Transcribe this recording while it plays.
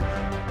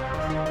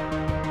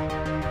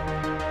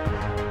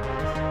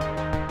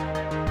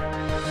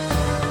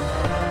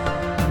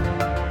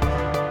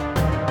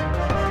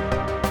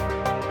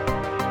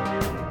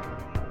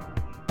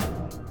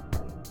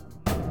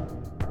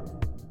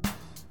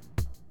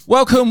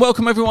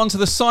Welcome everyone to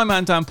the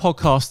Simon Dan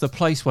podcast, the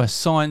place where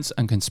science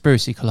and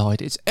conspiracy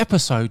collide. It's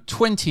episode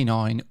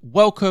 29.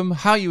 Welcome.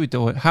 How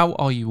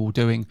are you all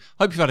doing?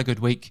 Hope you've had a good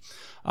week.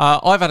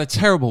 I've had a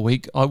terrible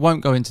week. I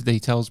won't go into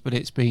details, but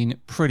it's been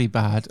pretty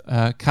bad.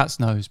 Cat's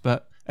nose.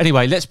 But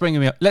anyway, let's bring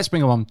him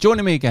on.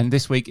 Joining me again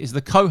this week is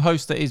the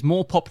co-host that is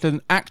more popular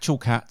than actual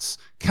Cats,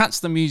 Cats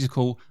the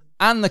Musical,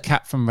 and the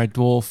cat from Red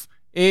Dwarf.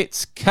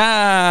 It's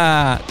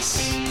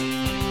Cats.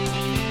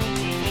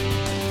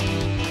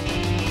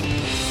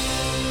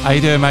 How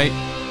you doing, mate?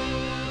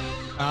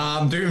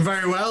 I'm doing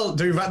very well.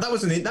 That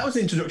was an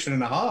introduction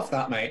and a half,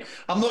 that, mate.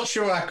 I'm not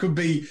sure I could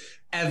be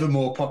ever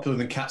more popular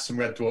than Cats from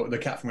Red Dwarf. The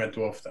cat from Red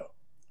Dwarf, though.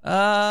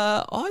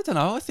 I don't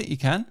know. I think you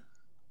can.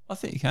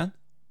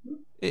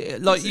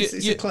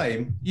 It's a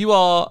claim. You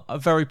are a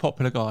very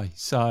popular guy,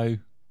 so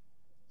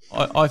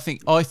I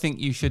think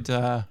you should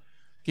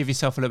give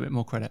yourself a little bit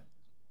more credit.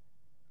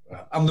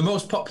 I'm the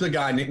most popular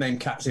guy nicknamed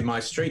Cats in my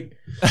street.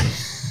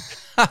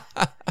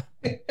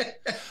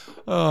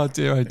 Oh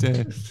dear.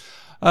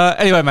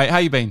 Anyway, mate, how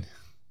you been?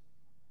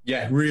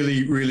 Yeah,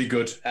 really, really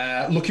good.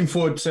 Looking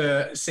forward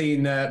to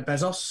seeing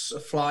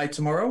Bezos fly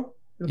tomorrow.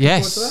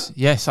 Yes,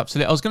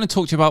 absolutely. I was going to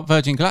talk to you about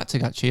Virgin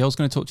Galactic, actually. I was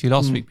going to talk to you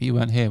last week, but you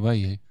weren't here, were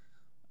you?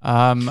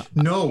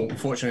 No,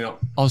 unfortunately not.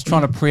 I was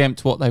trying to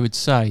preempt what they would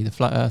say, the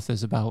flat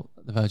earthers, about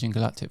the Virgin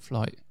Galactic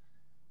flight.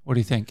 What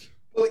do you think?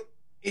 Well,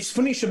 it's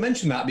funny you should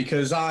mention that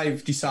because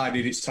I've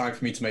decided it's time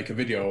for me to make a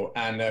video.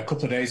 And a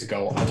couple of days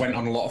ago, I went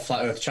on a lot of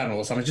Flat Earth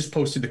channels and I just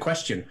posted the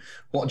question,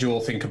 what do you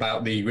all think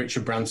about the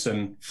Richard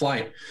Branson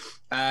flight?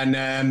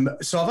 And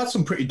so I've had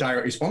some pretty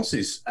direct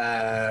responses.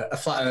 A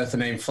flat earther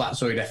named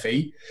Flatzoid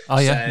FE. Oh,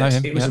 yeah. Know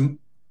him.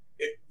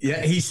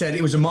 He said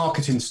it was a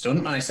marketing stunt.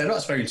 And I said, oh,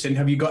 that's very interesting.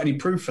 Have you got any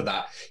proof for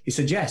that? He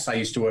said, yes, I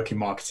used to work in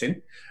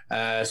marketing.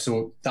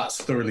 So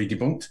that's thoroughly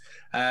debunked.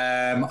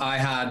 I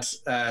had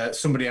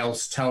somebody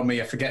else tell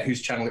me, I forget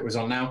whose channel it was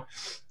on now,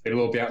 it'll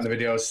all be out in the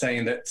video,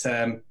 saying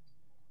that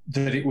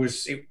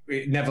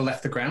it never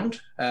left the ground.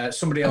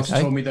 Somebody else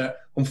told me that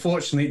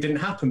unfortunately it didn't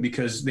happen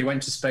because they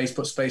went to space,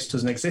 but space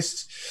doesn't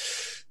exist.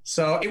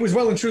 So it was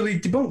well and truly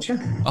debunked,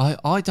 yeah.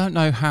 I don't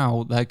know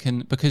how they can,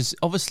 because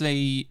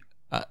obviously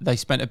they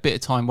spent a bit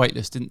of time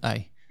weightless, didn't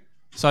they?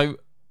 So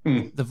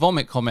the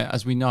vomit comet,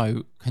 as we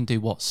know, can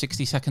do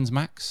 60 seconds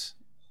max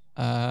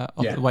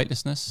of the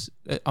weightlessness.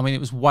 I mean, it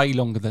was way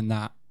longer than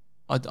that.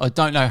 I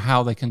don't know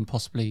how they can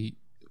possibly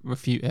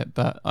refute it,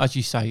 but as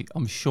you say,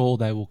 I'm sure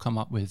they will come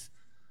up with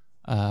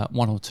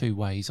one or two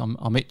ways.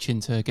 I'm itching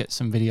to get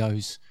some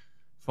videos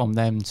from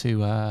them to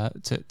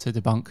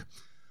debunk.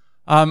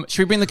 Should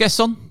we bring the guests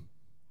on?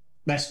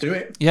 Let's do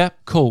it. Yeah,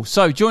 cool.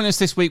 So join us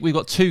this week. We've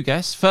got two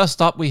guests.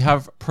 First up, we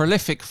have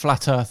prolific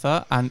flat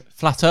earther and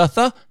flat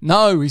earther.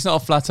 No, he's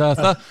not a flat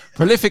earther.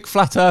 Prolific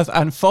flat earth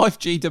and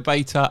 5G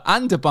debater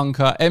and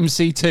debunker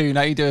MC2.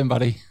 How you doing,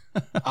 buddy?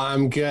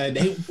 I'm good.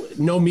 Hey,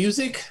 no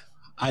music?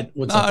 No.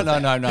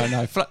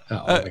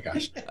 Oh my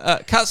gosh.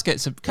 Cats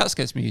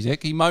gets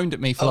music. He moaned at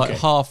me for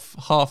half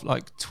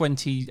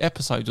 20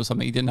 episodes or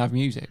something. He didn't have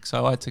music,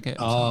 so I had to get.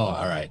 Oh,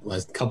 all right. Well,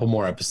 a couple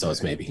more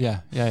episodes, maybe. Yeah.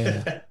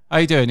 How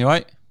you doing? You all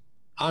right?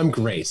 I'm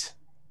great.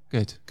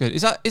 Good.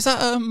 Is that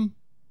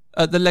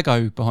the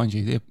Lego behind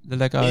you? The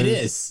Lego. It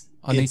is.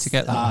 I need to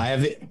get that. I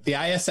have the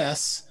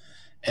ISS.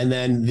 And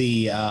then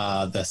the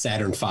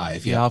Saturn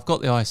V. Yeah, I've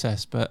got the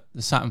ISS, but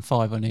the Saturn V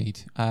I need.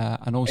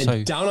 And also...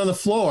 And down on the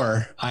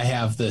floor, I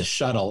have the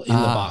shuttle in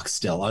the box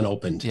still,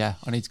 unopened. Yeah,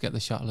 I need to get the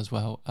shuttle as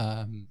well.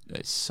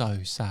 It's so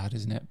sad,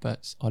 isn't it?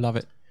 But I love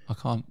it. I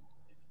can't...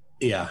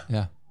 Yeah,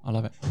 I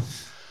love it.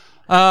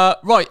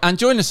 Right, and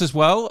join us as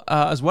well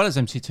as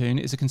MC Toon,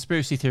 is a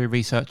conspiracy theory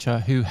researcher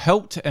who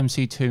helped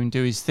MC Toon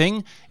do his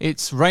thing.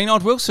 It's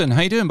Reynard Wilson.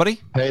 How you doing,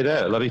 buddy? Hey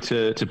there, lovely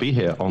to be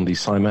here on the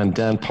Simon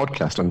Dan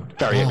podcast. I'm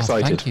very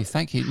excited.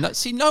 Thank you.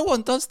 No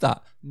one does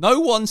that. No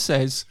one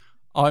says,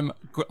 I'm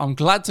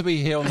glad to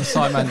be here on the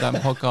Simon Dan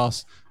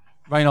podcast.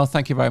 Reynard,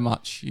 thank you very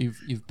much.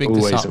 You've bigged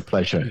this up. Always a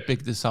pleasure. You've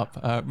bigged this up.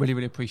 Really,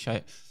 really appreciate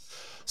it.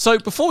 So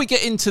before we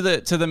get into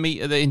the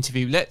meat of the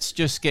interview, let's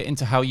just get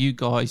into how you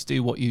guys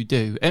do what you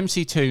do.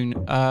 MC Toon,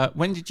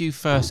 when did you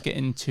first get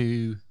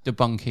into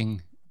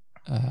debunking?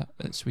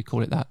 Let's we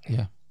call it that.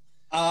 Yeah.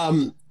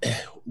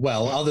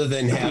 Well, other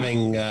than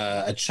having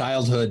a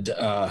childhood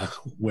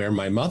where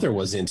my mother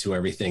was into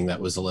everything that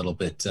was a little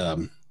bit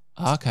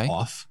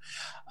off.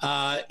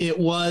 It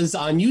was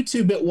on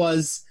YouTube. It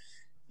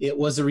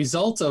was a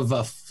result of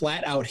a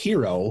Flat Out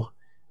Hero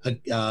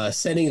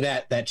sending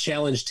that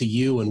challenge to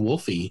you and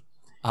Wolfie.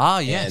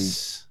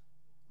 Yes.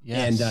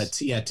 And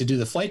to do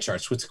the flight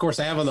charts, which of course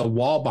I have on the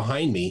wall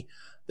behind me.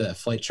 The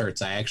flight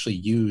charts I actually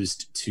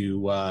used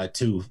to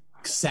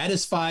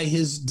satisfy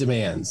his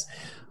demands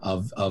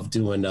of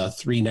doing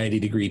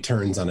 390-degree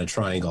turns on a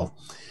triangle.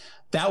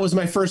 That was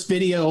my first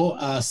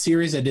video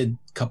series. I did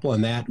a couple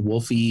on that.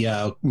 Wolfie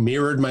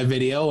mirrored my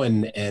video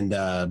and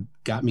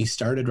got me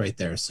started right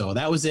there. So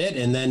that was it.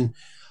 And then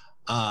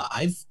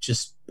I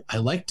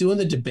like doing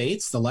the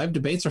debates. The live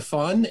debates are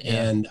fun,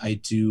 and I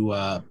do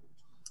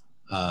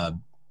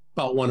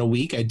about one a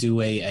week. I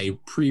do a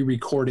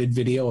pre-recorded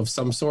video of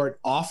some sort.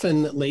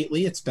 Often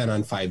lately, it's been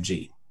on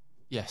 5G.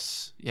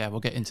 Yes. Yeah, we'll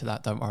get into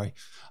that. Don't worry.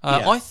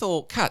 Yeah. I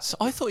thought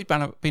you'd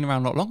been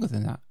around a lot longer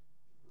than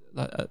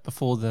that,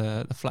 before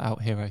the Flat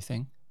Out Hero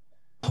thing.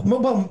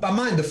 Well, by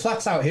mine, the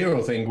Flat Out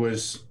Hero thing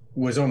was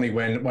only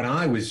when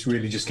I was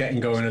really just getting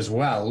going as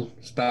well.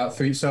 It's about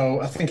 3. So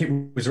I think it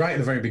was right at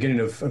the very beginning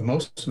of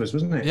most of us,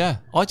 wasn't it? Yeah.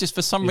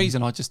 For some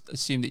reason, I just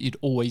assumed that you'd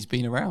always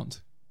been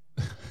around.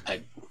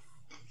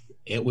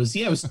 It was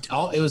over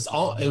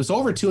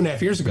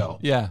 2.5 years ago.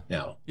 Yeah.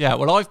 Now. Yeah.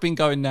 Well, I've been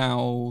going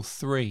now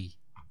 3.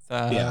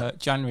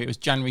 January. It was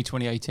January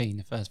 2018,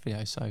 the first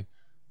video. So,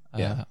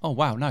 oh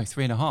wow, no,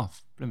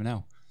 3.5. Blooming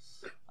hell.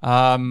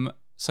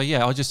 So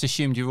yeah, I just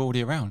assumed you were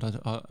already around.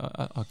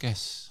 I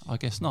guess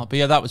not. But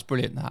yeah, that was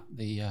brilliant.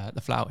 The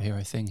Flat Out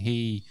Hero thing.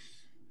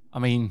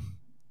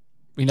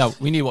 We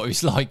knew what he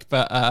was like,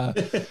 but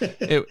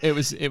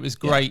it was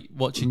great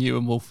watching you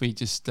and Wolfie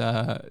just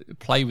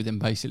play with him,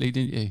 basically,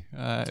 didn't you?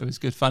 It was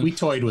good fun. We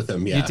toyed with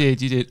him, yeah. You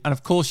did, and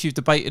of course you've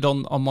debated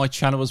on my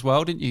channel as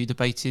well, didn't you? You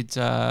debated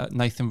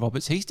Nathan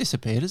Roberts. He's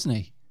disappeared, hasn't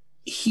he?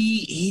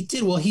 He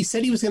did. Well, he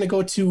said he was going to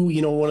go to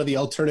one of the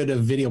alternative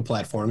video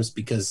platforms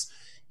because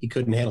he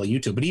couldn't handle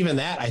YouTube. But even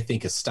that, I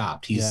think, has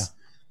stopped. He's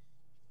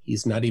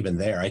not even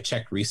there. I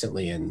checked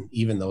recently, and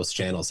even those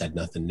channels had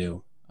nothing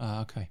new.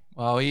 Okay.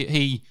 Well,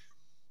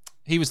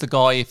 he was the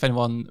guy, if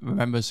anyone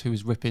remembers, who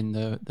was ripping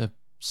the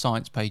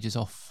science pages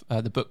off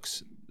the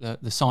books,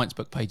 the science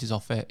book pages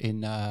off it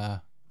in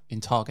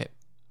Target,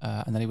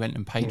 and then he went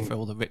and paid for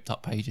all the ripped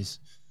up pages.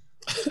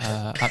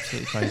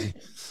 Absolutely crazy.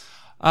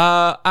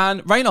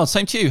 And Reynard,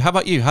 same to you. How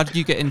about you? How did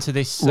you get into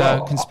this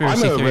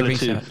conspiracy theory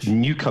research? I'm a relative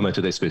newcomer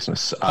to this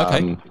business.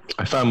 Okay.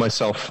 I found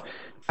myself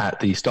at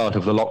the start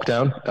of the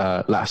lockdown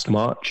last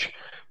March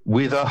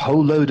with a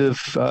whole load of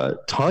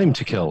time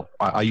to kill.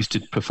 I used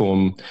to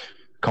perform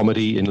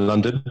comedy in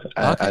London,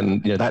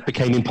 and that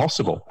became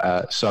impossible.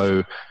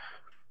 So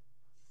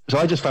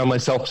I just found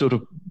myself sort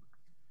of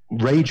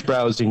rage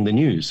browsing the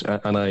news,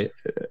 and I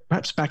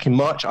perhaps back in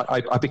March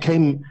I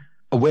became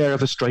aware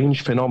of a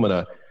strange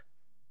phenomena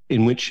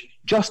in which,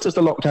 just as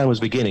the lockdown was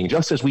beginning,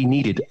 just as we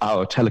needed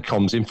our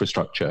telecoms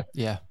infrastructure,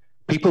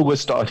 people were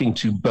starting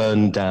to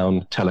burn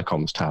down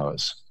telecoms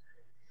towers.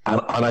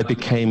 And I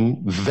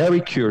became very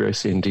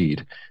curious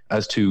indeed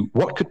as to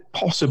what could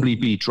possibly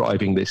be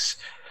driving this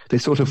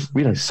sort of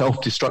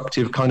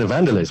self-destructive kind of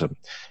vandalism.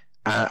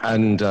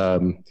 And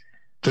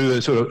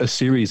through a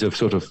series of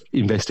sort of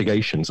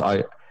investigations,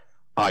 I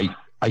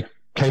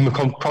came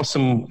across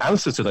some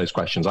answers to those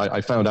questions.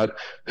 I found out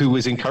who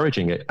was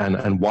encouraging it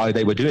and why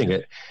they were doing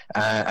it.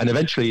 And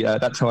eventually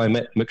that's how I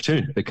met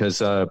McToon,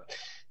 because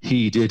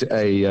he did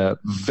a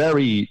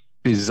very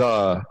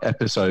bizarre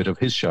episode of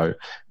his show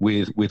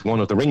with one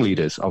of the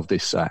ringleaders of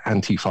this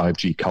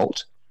anti-5G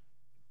cult.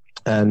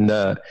 And,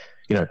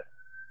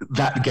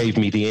 that gave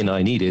me the in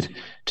I needed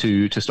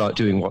to start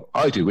doing what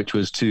I do, which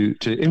was to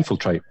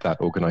infiltrate that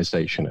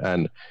organization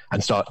and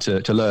start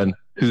to learn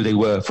who they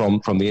were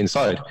from the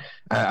inside.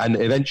 And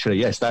eventually,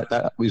 yes,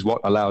 that was what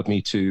allowed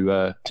me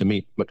to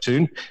meet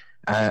McToon.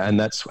 And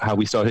that's how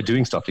we started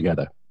doing stuff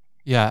together.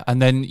 Yeah.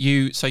 And then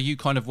you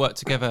kind of worked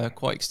together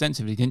quite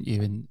extensively, didn't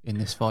you, in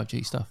this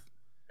 5G stuff?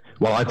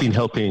 Well, I've been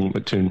helping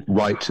McToon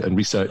write and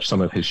research some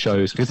of his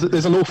shows, because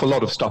there's an awful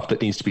lot of stuff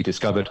that needs to be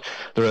discovered.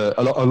 There are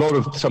a lot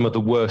of some of the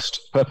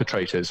worst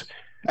perpetrators.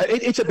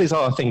 It's a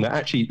bizarre thing that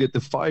actually the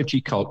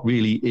 5G cult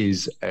really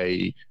is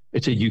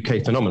it's a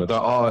UK phenomenon. There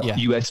are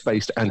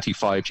US-based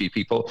anti-5G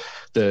people.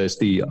 There's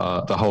the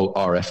whole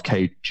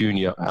RFK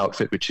Junior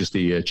outfit, which is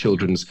the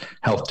Children's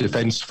Health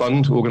Defense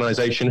Fund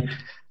organization.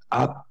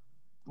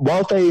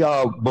 While they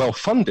are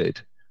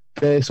well-funded,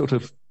 they're sort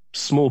of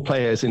small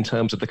players in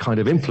terms of the kind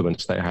of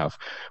influence they have.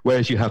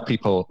 Whereas you have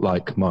people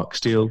like Mark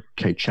Steele,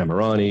 Kate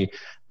Shamarani,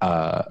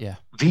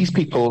 these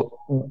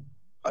people,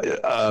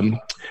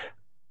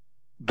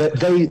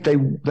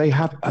 they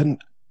have an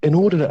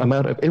inordinate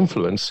amount of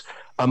influence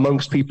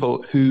amongst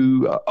people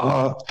who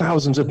are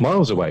thousands of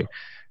miles away.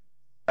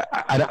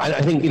 And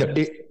I think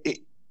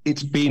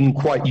it's been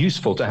quite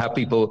useful to have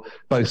people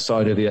both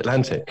sides of the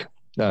Atlantic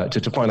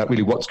to find out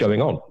really what's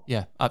going on.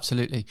 Yeah,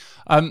 absolutely.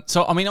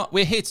 So, I mean,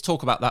 we're here to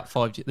talk about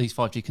these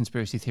 5G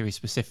conspiracy theories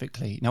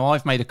specifically. Now,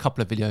 I've made a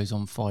couple of videos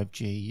on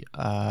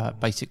 5G,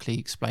 basically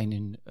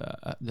explaining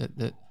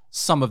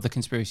some of the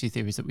conspiracy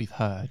theories that we've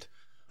heard.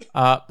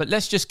 But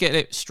let's just get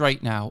it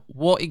straight now.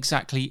 What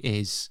exactly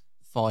is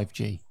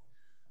 5G?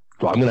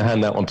 Well, I'm going to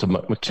hand that one to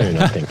McToon,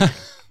 I think.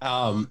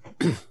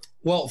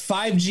 Well,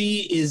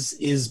 5G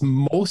is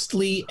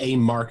mostly a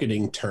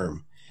marketing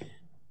term.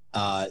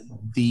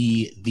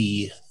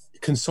 The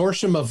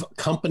consortium of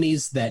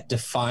companies that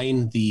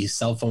define the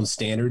cell phone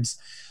standards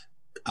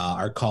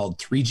are called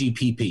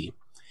 3GPP.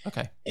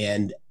 Okay.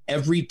 And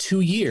every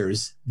 2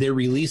 years, they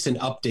release an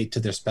update to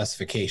their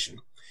specification.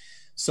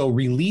 So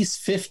release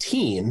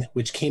 15,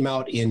 which came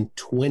out in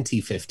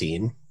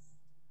 2015,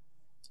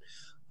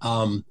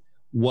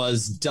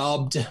 was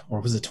dubbed,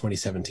 or was it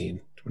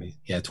 2017?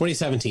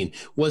 2017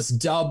 was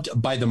dubbed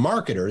by the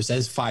marketers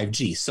as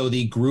 5G. So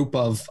the group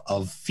of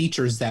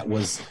features that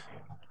was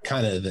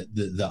kind of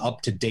the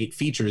up-to-date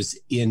features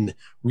in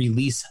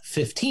release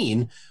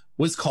 15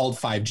 was called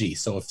 5G.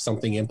 So if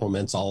something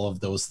implements all of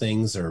those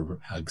things or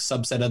a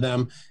subset of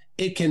them,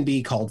 it can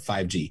be called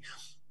 5G.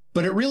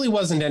 But it really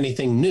wasn't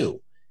anything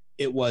new.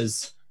 It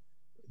was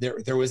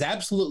there was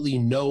absolutely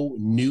no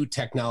new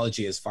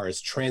technology as far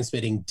as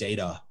transmitting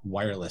data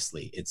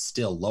wirelessly. It's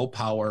still low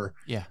power,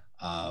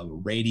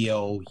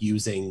 radio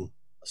using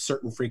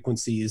certain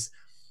frequencies.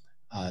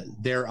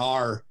 There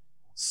are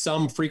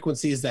some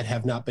frequencies that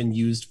have not been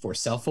used for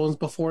cell phones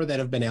before that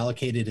have been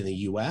allocated in the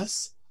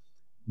US,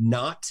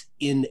 not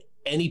in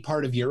any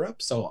part of Europe.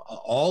 So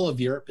all of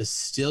Europe is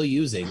still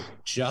using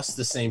just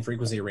the same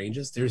frequency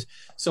ranges.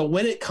 So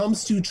when it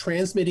comes to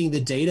transmitting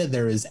the data,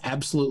 there is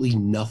absolutely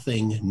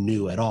nothing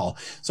new at all.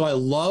 So I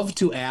love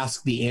to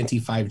ask the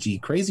anti-5G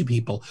crazy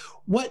people,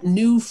 what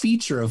new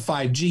feature of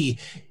 5G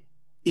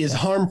is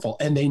harmful?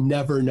 And they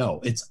never know.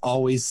 It's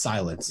always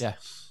silence. Yeah.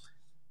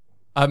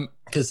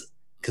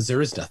 Because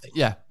there is nothing.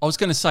 Yeah, I was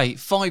going to say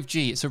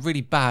 5G. It's a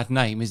really bad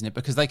name, isn't it?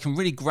 Because they can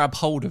really grab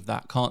hold of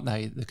that, can't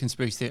they? The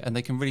conspiracy, and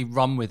they can really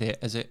run with it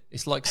as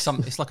it's like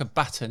it's like a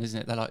baton, isn't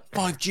it? They're like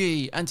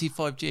 5G,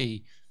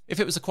 anti-5G. If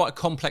it was quite a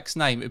complex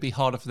name, it would be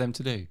harder for them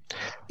to do.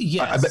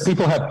 Yes. I bet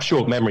people have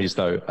short memories,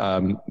 though.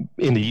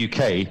 In the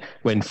UK,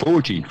 when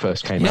 4G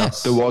first came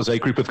out, there was a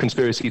group of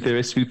conspiracy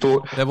theorists who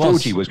thought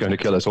 4G was going to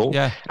kill us all.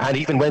 Yeah. And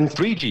even when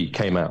 3G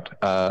came out,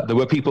 there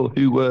were people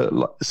who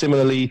were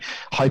similarly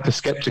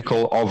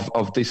hyper-skeptical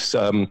of this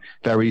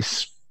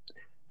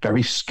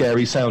very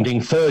scary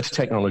sounding third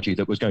technology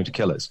that was going to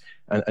kill us.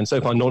 And so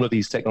far, none of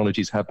these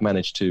technologies have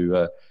managed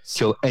to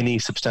kill any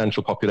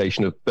substantial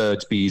population of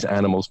birds, bees,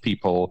 animals,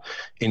 people,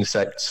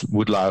 insects,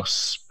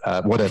 woodlouse,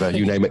 whatever,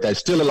 you name it. They're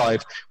still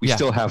alive. We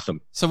still have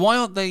them. So why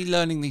aren't they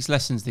learning these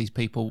lessons, these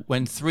people,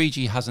 when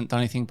 3G hasn't done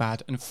anything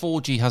bad and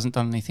 4G hasn't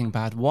done anything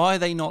bad? Why are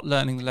they not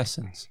learning the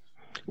lessons?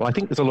 Well, I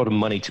think there's a lot of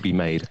money to be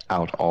made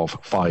out of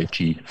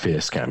 5G fear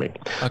scamming.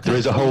 Okay. There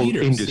is a whole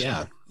industry.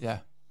 Yeah.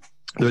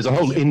 There is a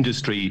whole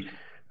industry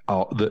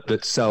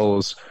that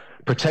sells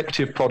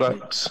protective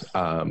products,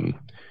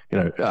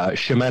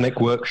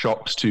 shamanic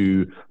workshops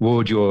to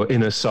ward your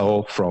inner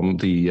soul from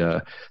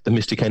the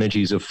mystic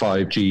energies of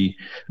 5G.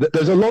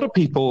 There's a lot of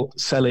people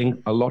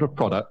selling a lot of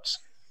products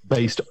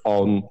based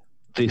on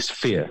this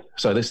fear.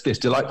 So this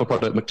delightful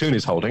product McToon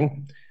is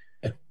holding.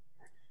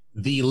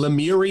 The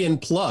Lemurian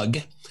plug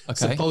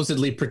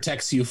supposedly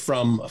protects you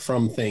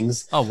from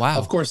things. Oh, wow.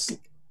 Of course,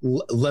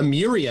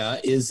 Lemuria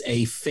is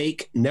a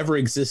fake, never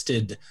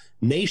existed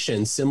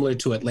nation similar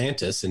to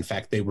Atlantis. In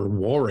fact, they were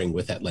warring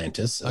with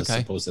Atlantis,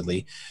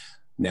 supposedly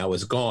now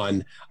is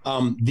gone.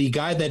 The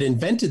guy that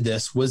invented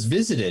this was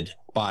visited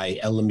by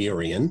a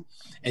Lemurian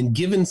and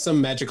given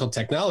some magical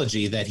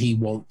technology that he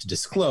won't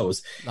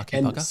disclose.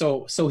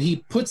 So he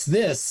puts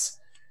this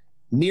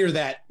near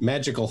that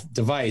magical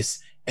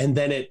device, and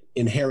then it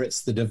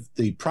inherits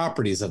the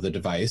properties of the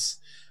device.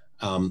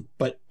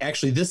 But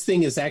actually, this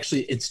thing is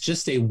it's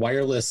just a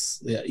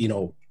wireless,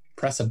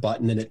 press a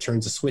button and it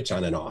turns a switch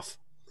on and off.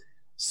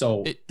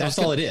 So that's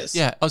all it is.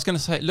 Yeah, I was going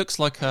to say, it looks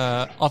like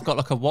I've got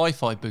like a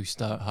Wi-Fi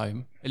booster at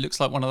home. It looks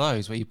like one of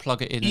those where you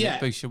plug it in and it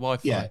boosts your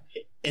Wi-Fi. Yeah,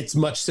 it's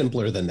much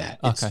simpler than that.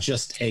 It's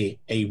just a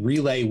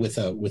relay with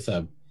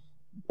a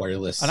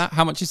wireless. And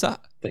how much is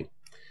that thing?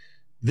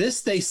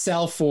 This they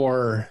sell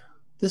for.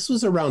 This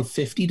was around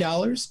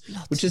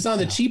 $50, which is on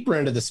the cheaper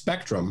end of the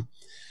spectrum,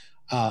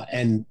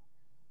 and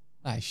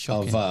that is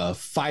shocking. Of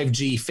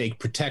 5G fake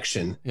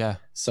protection. Yeah.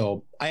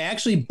 So I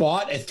actually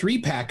bought a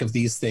 3-pack of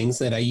these things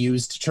that I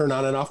use to turn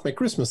on and off my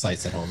Christmas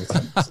lights at home.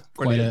 It's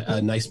quite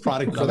a nice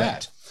product for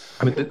that.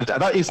 I mean,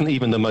 that isn't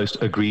even the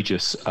most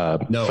egregious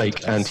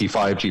fake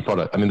anti-5G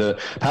product. I mean,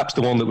 perhaps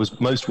the one that was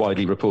most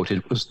widely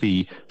reported was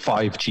the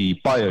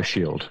 5G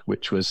BioShield,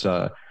 which was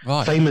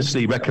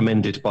famously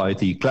recommended by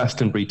the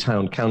Glastonbury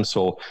Town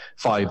Council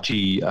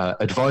 5G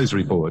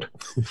Advisory Board.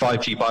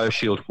 5G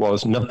BioShield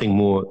was nothing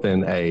more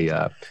than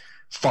a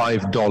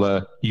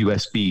 $5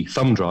 USB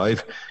thumb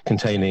drive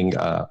containing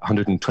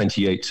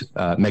 128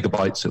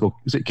 megabytes, or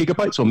is it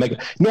gigabytes or mega?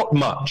 Not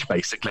much,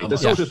 basically. The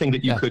sort of thing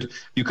that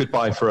you could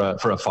buy for a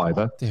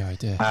 $5. Dear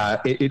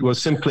idea. It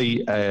was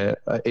simply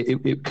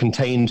it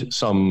contained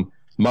some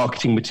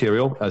marketing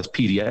material as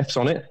PDFs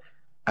on it,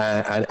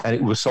 and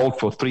it was sold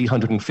for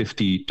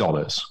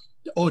 $350.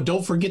 Oh,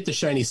 don't forget the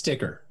shiny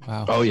sticker.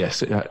 Wow. Oh,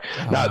 yes.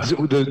 Now,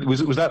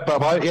 was that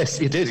bio? Yes,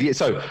 it is. Yeah,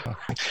 so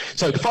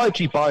the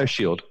 5G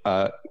BioShield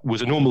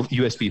was a normal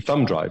USB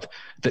thumb drive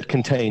that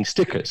contained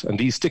stickers, and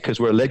these stickers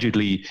were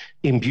allegedly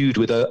imbued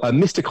with a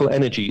mystical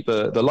energy,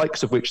 the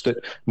likes of which that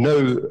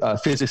no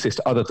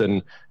physicist other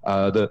than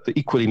the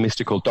equally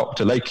mystical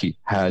Dr. Lakey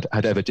had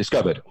ever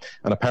discovered.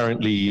 And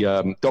apparently,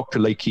 Dr.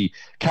 Lakey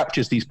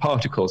captures these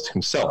particles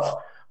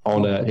himself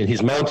in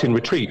his mountain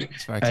retreat,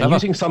 and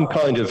using some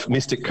kind of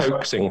mystic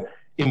coaxing,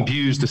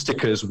 imbues the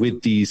stickers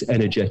with these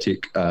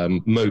energetic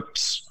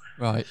motes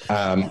Right.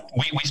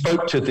 We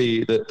spoke to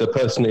the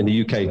person in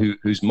the UK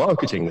who's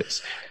marketing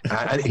this,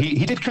 and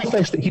he did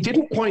confess that he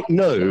didn't quite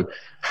know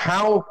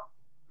how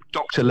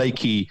Dr.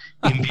 Lakey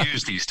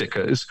imbues these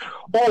stickers,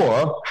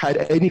 or had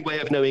any way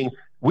of knowing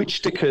which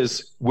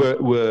stickers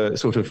were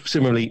sort of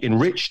similarly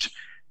enriched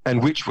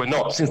and which were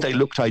not, since they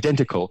looked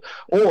identical,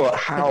 or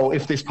how,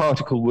 if this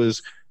particle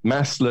was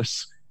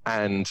massless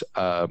and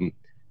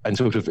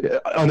sort of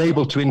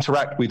unable to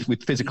interact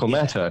with physical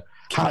matter,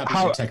 cannot be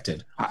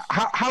detected.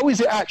 How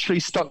is it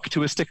actually stuck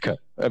to a sticker?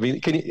 I mean,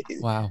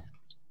 wow,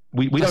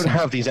 we don't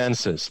have these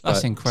answers.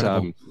 That's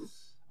incredible.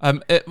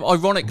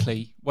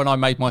 Ironically, when I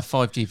made my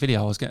 5G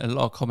video, I was getting a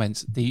lot of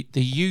comments. The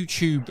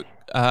YouTube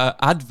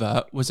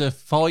advert was a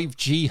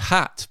 5G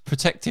hat,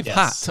 protective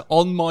hat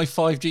on my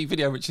 5G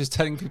video, which is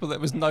telling people there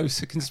was no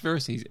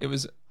conspiracies. It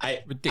was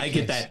ridiculous. I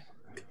get that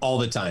all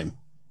the time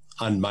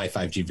on my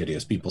 5G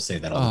videos. People say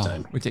that all the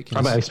time.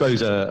 Ridiculous. I mean, I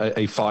suppose a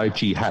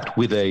 5G hat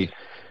with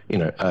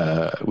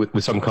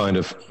with some kind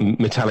of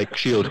metallic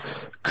shield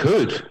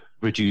could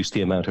reduce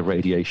the amount of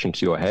radiation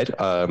to your head.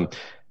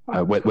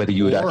 Whether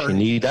you would actually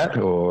need that,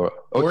 or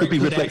it could be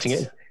reflecting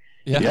it.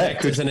 Yeah,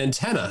 because an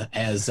antenna,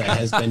 as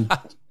has been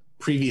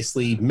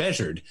previously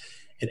measured,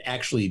 it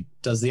actually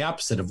does the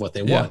opposite of what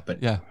they want.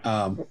 But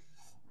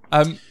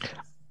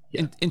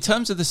in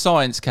terms of the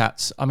science,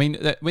 cats, I mean,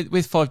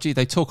 with 5G,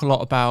 they talk a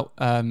lot about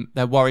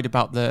they're worried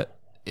about the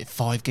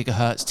 5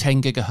 gigahertz,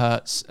 10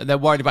 gigahertz. They're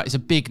worried about it's a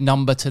big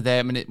number to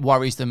them, and it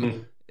worries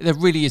them. There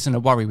really isn't a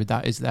worry with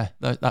that, is there?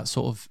 That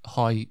sort of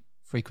high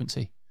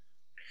frequency.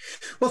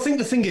 Well, I think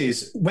the thing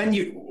is,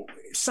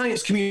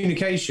 science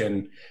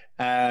communication,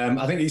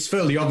 I think it's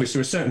fairly obvious there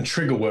are certain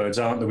trigger words,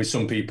 aren't there, with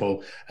some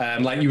people?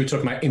 Like you were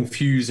talking about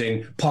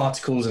infusing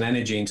particles and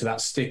energy into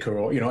that sticker,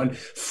 or, and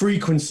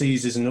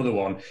frequencies is another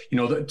one.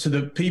 To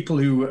the people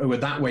who are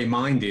that way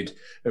minded,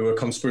 who are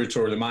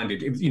conspiratorially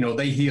minded,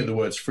 they hear the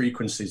words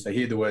frequencies, they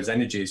hear the words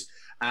energies,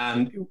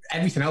 and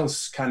everything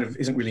else kind of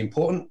isn't really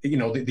important.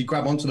 They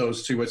grab onto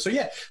those two words. So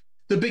yeah,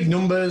 the big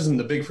numbers and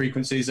the big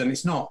frequencies, and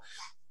it's not,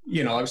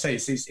 I would say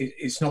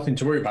it's nothing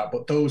to worry about,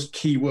 but those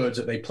key words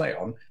that they play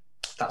on,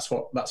 that's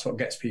what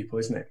gets people,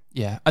 isn't it?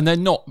 Yeah, and they're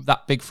not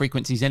that big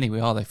frequencies anyway,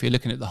 are they? If you're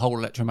looking at the whole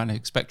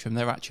electromagnetic spectrum,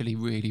 they're actually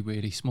really,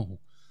 really small.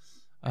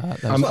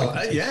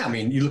 I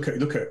mean, you look at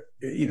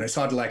it's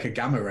hardly like a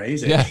gamma ray,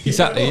 is it? Yeah,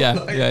 exactly.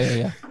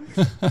 Yeah.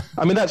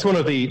 I mean, that's one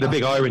of the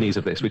big ironies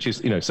of this, which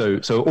is,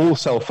 so all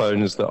cell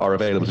phones that are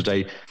available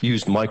today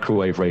use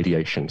microwave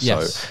radiation.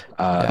 Yes. So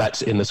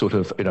that's in the sort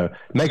of,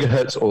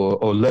 megahertz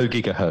or low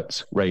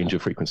gigahertz range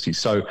of frequencies.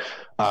 So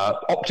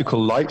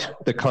optical light,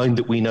 the kind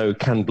that we know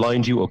can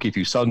blind you or give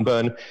you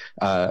sunburn,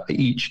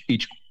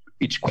 each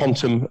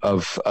quantum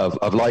of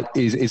light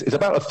is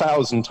about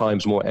 1,000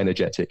 times more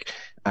energetic.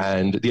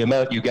 And the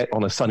amount you get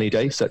on a sunny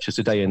day, such as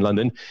today in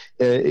London,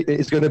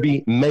 is going to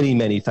be many,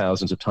 many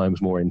thousands of times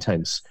more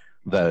intense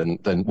than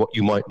what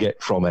you might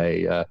get from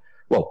the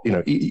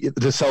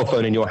cell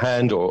phone in your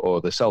hand or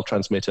the cell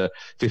transmitter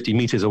 50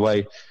 meters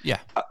away. Yeah.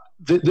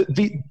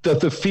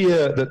 The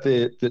fear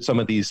that some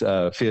of these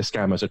fear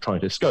scammers are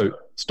trying to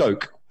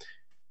stoke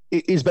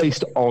is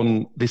based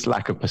on this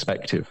lack of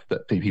perspective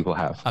that people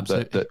have.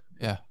 Absolutely.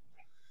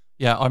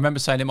 Yeah, I remember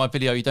saying in my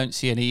video, you don't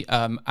see any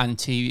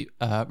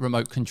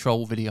anti-remote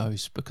control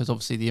videos, because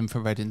obviously the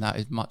infrared in that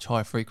is much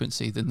higher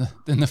frequency than the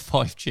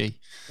 5G.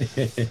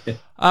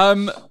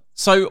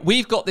 So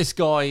we've got this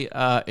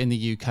guy in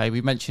the UK.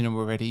 We mentioned him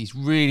already. He's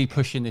really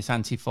pushing this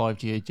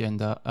anti-5G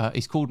agenda.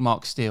 He's called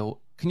Mark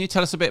Steele. Can you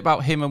tell us a bit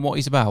about him and what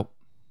he's about?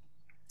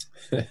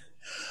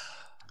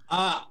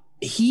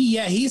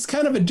 He's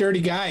kind of a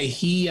dirty guy.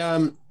 He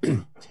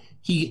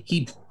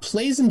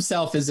plays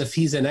himself as if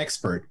he's an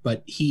expert,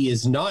 but he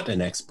is not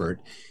an expert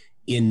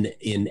in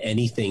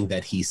anything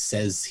that he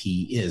says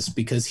he is,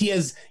 because he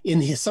has,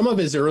 some of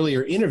his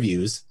earlier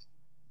interviews,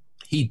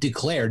 he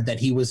declared that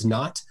he was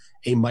not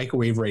a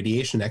microwave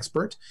radiation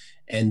expert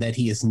and that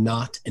he is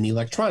not an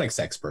electronics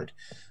expert,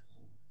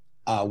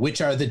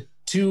 which are the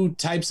two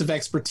types of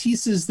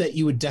expertises that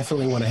you would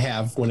definitely want to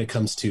have when it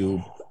comes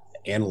to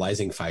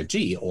analyzing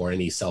 5G or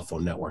any cell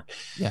phone network.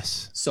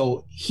 Yes.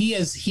 So he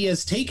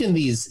has taken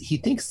these, he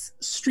thinks,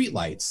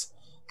 streetlights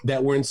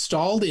that were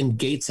installed in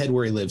Gateshead,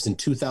 where he lives, in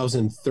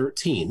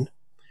 2013,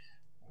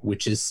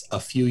 which is a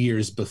few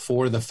years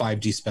before the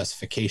 5G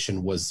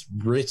specification was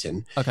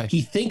written. Okay.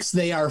 He thinks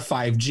they are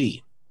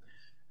 5G.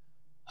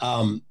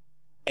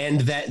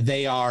 And that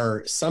they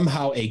are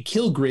somehow a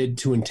kill grid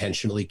to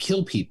intentionally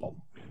kill people.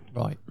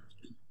 Right.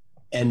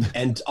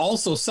 And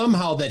also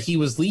somehow that he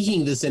was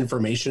leaking this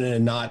information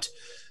and not,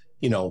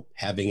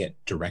 having it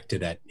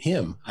directed at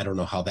him. I don't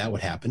know how that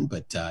would happen,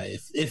 but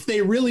if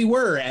they really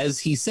were, as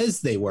he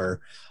says they were,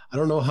 I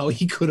don't know how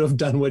he could have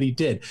done what he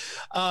did.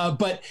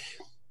 But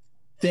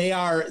they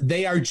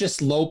are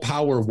just low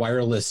power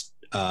wireless,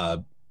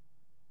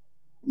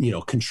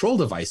 control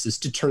devices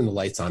to turn the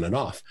lights on and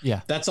off.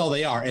 Yeah, that's all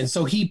they are. And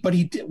so what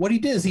he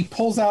did is he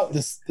pulls out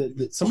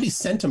somebody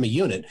sent him a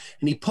unit,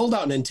 and he pulled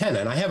out an antenna,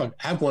 and I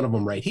have one of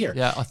them right here.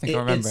 Yeah, I think I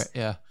remember it.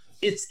 Yeah,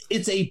 it's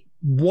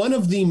one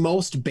of the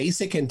most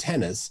basic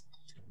antennas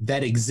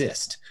that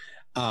exist.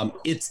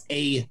 It's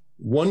a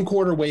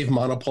 1/4 wave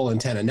monopole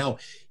antenna. Now,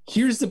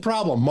 here's the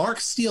problem. Mark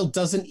Steele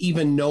doesn't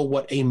even know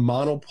what a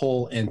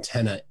monopole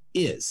antenna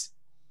is.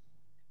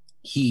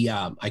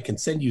 I can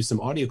send you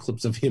some audio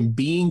clips of him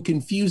being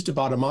confused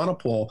about a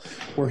monopole,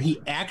 where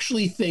he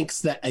actually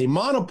thinks that a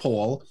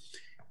monopole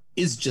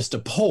is just a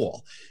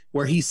pole,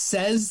 where he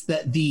says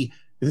that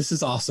this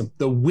is awesome,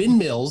 the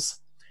windmills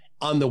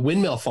on the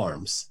windmill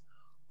farms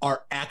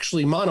are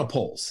actually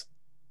monopoles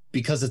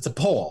because it's a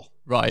pole.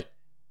 Right.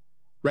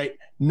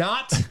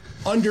 Not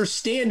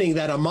understanding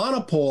that a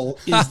monopole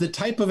is the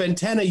type of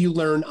antenna you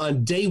learn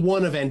on day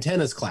 1 of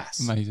antennas class.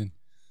 Amazing.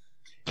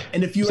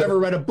 And if you ever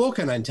read a book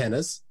on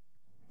antennas,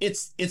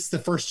 it's the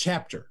first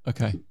chapter.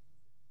 Okay.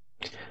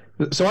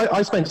 So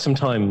I spent some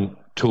time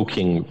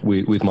talking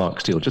with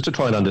Mark Steele just to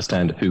try and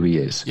understand who he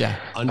is. Yeah.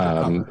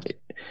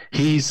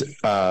 He's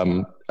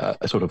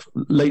a sort of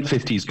late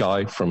 50s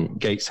guy from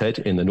Gateshead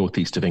in the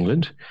northeast of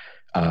England.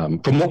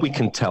 From what we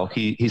can tell,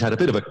 he's had a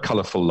bit of a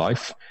colourful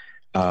life.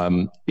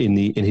 In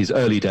his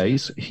early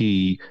days,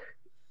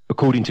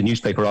 according to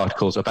newspaper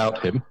articles about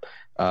him,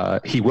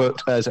 he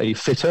worked as a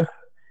fitter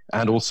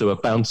and also a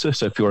bouncer.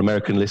 So for your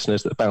American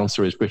listeners, the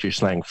bouncer is British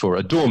slang for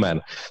a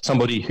doorman,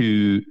 somebody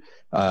who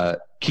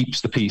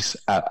keeps the peace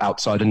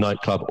outside a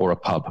nightclub or a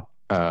pub.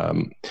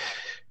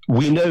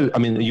 We know, I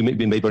mean, you may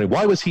be wondering,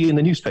 why was he in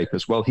the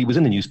newspapers? Well, he was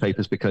in the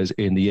newspapers because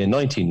in the year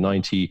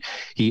 1990,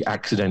 he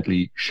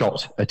accidentally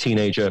shot a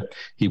teenager.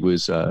 He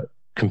was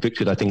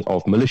convicted, I think,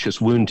 of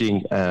malicious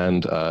wounding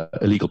and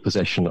illegal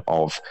possession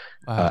of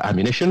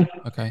ammunition.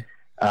 Okay.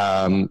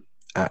 And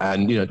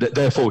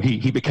therefore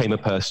he became a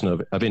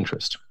person of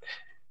interest.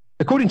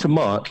 According to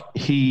Mark,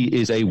 he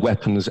is a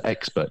weapons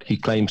expert. He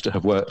claims to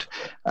have worked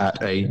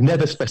at a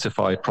never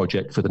specified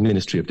project for the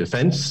Ministry of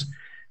Defense.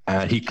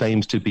 He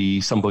claims to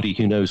be somebody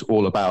who knows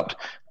all about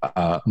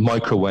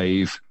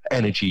microwave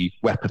energy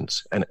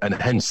weapons. And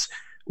hence,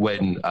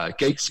 when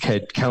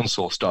Gateshead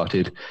Council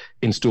started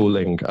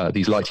installing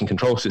these lighting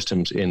control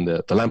systems in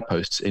the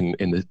lampposts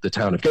in the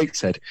town of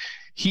Gateshead,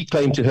 he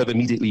claimed to have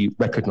immediately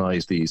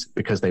recognized these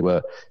because they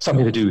were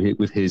something to do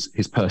with his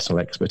personal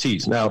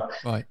expertise. Now,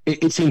 right.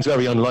 it seems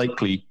very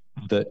unlikely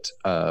that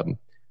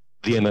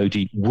the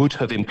MOD would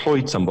have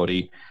employed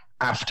somebody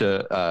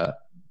after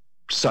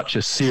such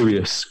a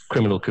serious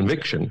criminal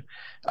conviction.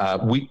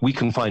 We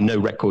can find no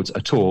records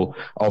at all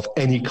of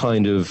any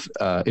kind of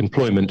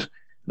employment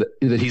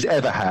that he's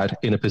ever had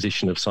in a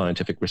position of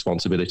scientific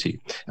responsibility.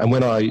 And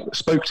when I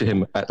spoke to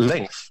him at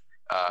length,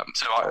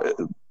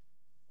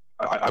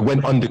 I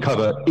went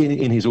undercover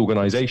in his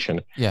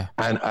organization,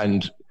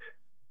 and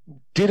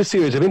did a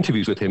series of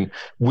interviews with him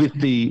with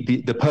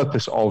the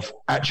purpose of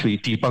actually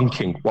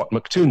debunking what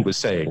McToon was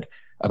saying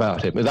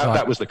about him.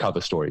 That was the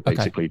cover story,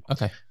 basically.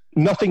 Okay.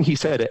 Nothing he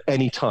said at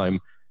any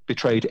time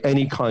betrayed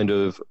any kind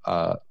of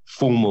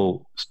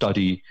formal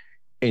study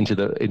into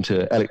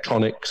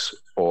electronics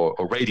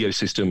or radio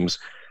systems.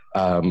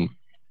 I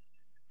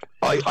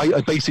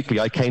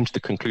came to the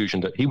conclusion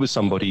that he was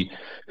somebody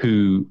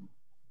who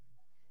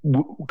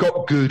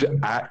got good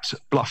at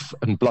bluff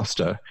and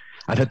bluster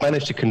and had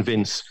managed to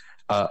convince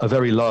a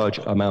very large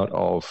amount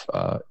of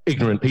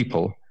ignorant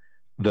people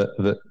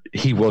that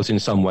he was in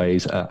some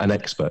ways an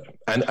expert.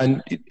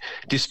 And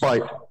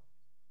despite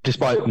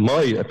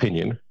my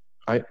opinion,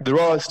 there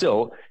are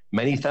still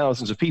many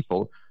thousands of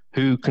people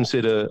who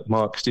consider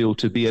Mark Steele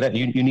to be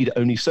you need to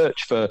only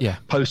search for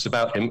posts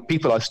about him.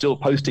 People are still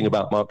posting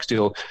about Mark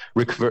Steele,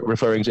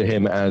 referring to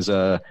him as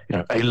a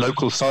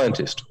local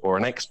scientist or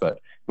an expert,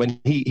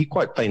 when he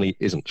quite plainly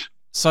isn't.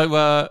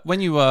 So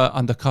when you were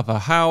undercover,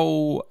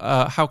 how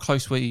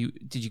close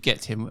did you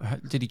get to him?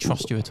 Did he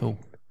trust you at all?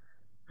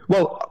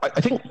 Well, I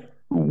think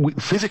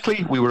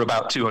physically we were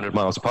about 200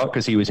 miles apart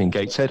because he was in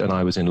Gateshead and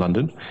I was in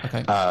London.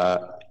 Okay.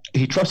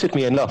 He trusted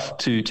me enough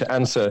to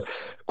answer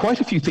quite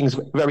a few things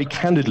very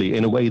candidly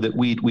in a way that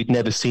we'd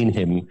never seen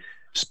him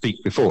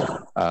speak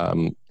before.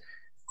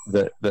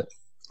 The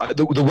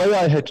way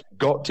I had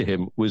got to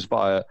him was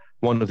via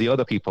one of the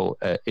other people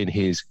in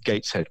his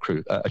Gateshead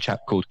crew, a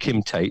chap called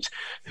Kim Tate,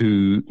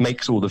 who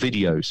makes all the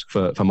videos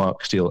for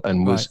Mark Steele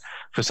and was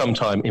for some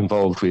time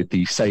involved with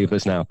the Save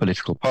Us Now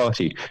political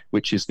party,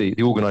 which is the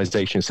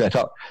organization set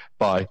up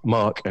by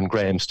Mark and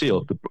Graham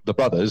Steele, the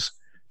brothers,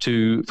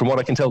 from what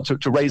I can tell,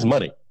 to raise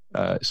money.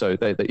 So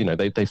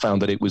they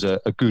found that it was a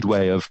good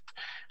way of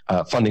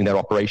funding their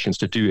operations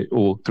to do it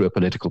all through a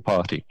political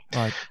party.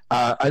 Right.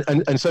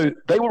 And so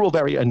they were all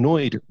very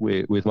annoyed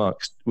with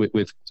Mark.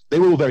 They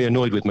were all very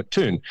annoyed with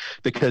McToon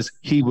because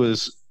he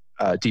was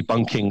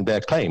debunking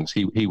their claims.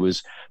 He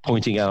was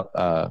pointing out.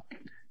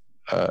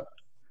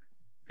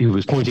 He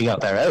was pointing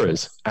out their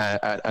errors,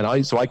 and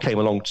I came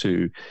along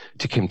to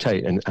Kim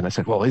Tate and I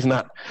said, well, isn't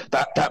that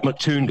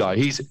McToon guy?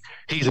 He's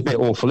a bit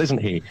awful, isn't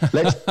he?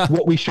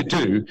 What we should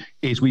do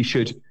is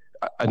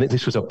and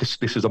this was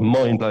a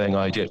mind-blowing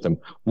idea to them.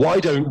 Why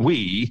don't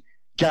we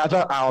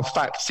gather our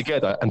facts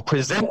together and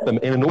present them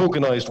in an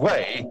organized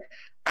way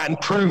and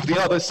prove the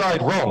other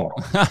side wrong?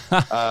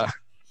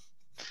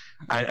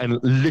 And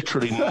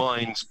literally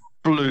minds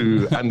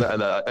blew, and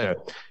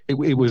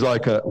it was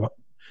like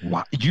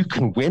what, you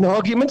can win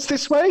arguments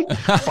this way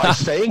by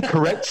saying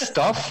correct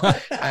stuff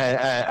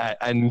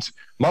and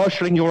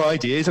marshalling your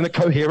ideas in a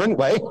coherent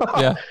way.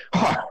 Yeah.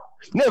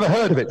 Never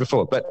heard of it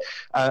before, but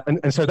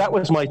and so that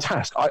was my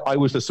task. I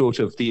was the sort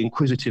of the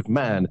inquisitive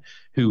man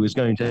who was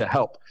going to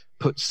help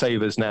put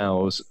Savers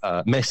Now's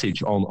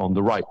message on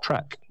the right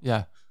track.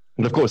 Yeah.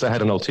 And of course, I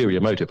had an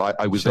ulterior motive.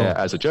 I was there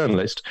as a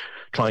journalist,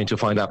 trying to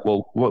find out,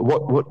 well,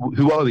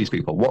 who are these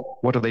people?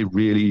 What are they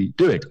really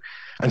doing?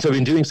 And so,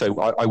 in doing so,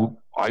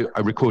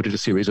 I recorded a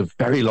series of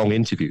very long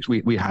interviews.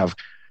 We have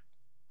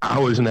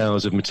hours and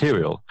hours of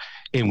material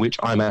in which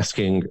I'm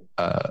asking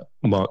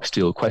Mark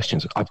Steele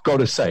questions. I've got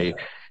to say,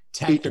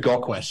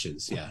 technical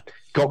questions, yeah.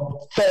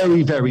 Got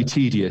very, very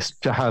tedious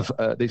to have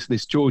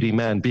this Geordie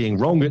man being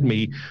wrong at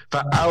me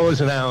for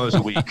hours and hours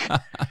a week.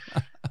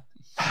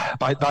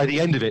 By the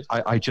end of it,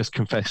 I just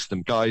confessed to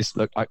them, guys,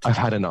 look, I've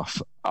had enough.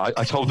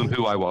 I told them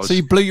who I was. So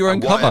you blew your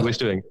own cover? What I was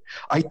doing.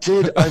 I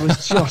did. I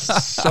was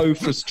just so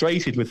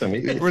frustrated with them.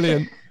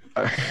 Brilliant.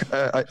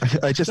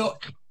 I just... So,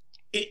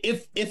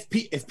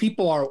 if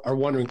people are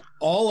wondering,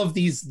 all of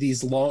these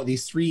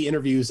 3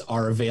 interviews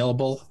are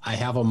available. I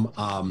have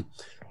them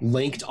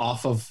linked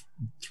off of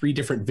 3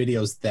 different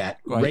videos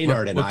that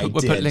Reynard and I did.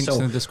 We'll put links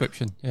in the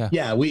description.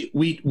 Yeah.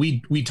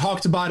 We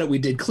talked about it. We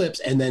did clips,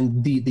 and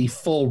then the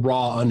full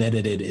raw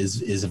unedited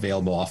is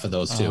available off of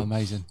those too. Oh,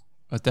 amazing!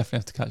 I definitely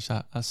have to catch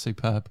that. That's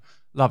superb.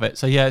 Love it.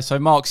 So yeah. So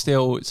Mark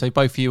Steele. So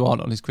both of you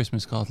aren't on his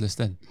Christmas card list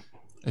then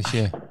this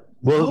year.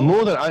 Well,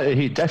 more than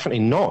he definitely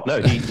not.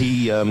 No,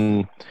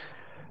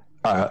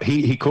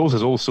 he calls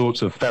us all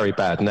sorts of very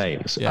bad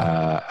names.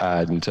 Yeah.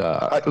 And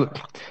look,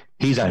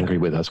 he's angry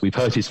with us. We've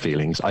hurt his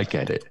feelings. I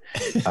get it.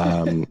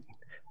 I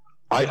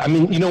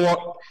mean, you know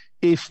what?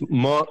 If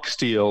Mark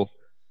Steele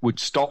would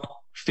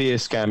stop fear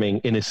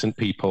scamming innocent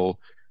people,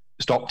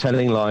 stop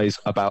telling lies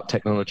about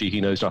technology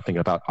he knows nothing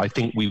about, I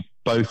think we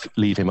both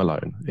leave him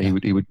alone. Yeah.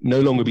 He would no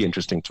longer be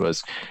interesting to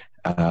us.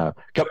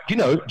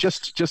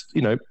 Just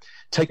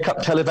take up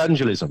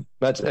televangelism.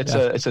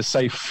 It's a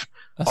safe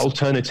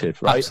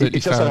alternative, right? It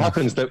just so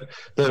happens that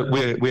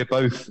we're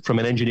both from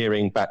an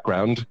engineering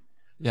background.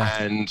 Yeah.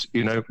 And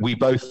we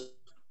both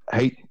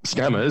hate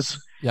scammers,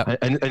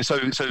 and so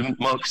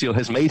Mark Steele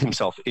has made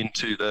himself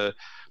into the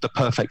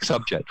perfect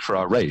subject for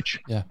our rage.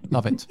 Yeah,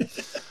 love it.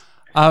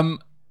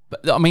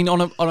 But I mean,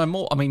 on a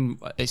more, I mean,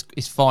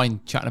 it's fine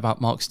chatting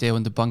about Mark Steele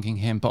and debunking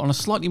him, but on a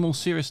slightly more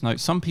serious note,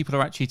 some people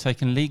are actually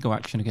taking legal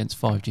action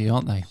against 5G,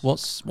 aren't they?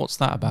 What's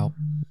that about?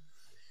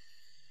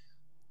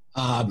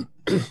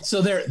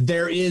 So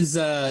there is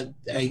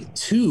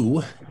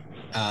 2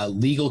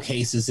 legal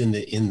cases in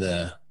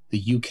the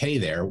UK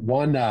there.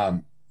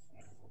 One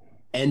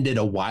ended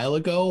a while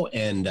ago,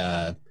 and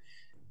a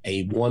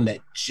one that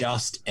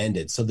just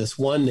ended. So this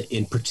one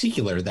in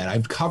particular that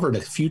I've covered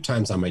a few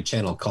times on my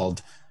channel,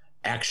 called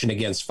Action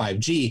Against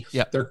 5G.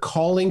 Yep. They're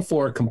calling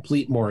for a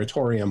complete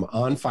moratorium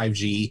on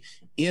 5G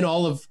in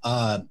all of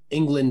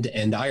England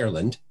and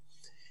Ireland,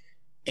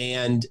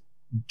 and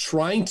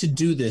trying to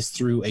do this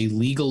through a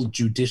legal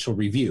judicial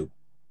review.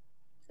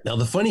 Now,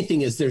 the funny thing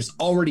is, there's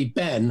already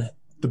been,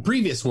 the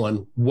previous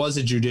one was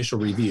a judicial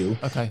review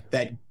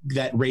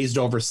that raised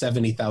over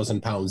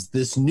 £70,000.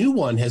 This new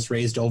one has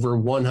raised over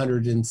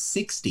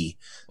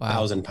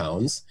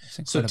 £160,000.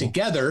 So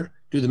together,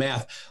 do the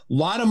math, a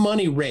lot of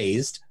money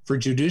raised for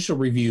judicial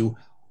review.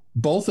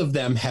 Both of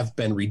them have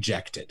been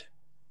rejected.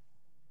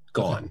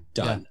 Gone,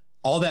 done. Yeah.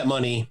 All that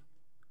money.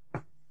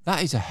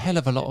 That is a hell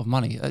of a lot of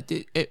money.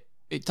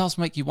 It does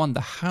make you wonder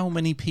how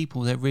many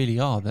people there really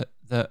are that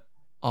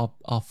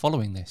are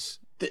following this.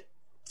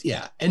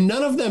 Yeah, and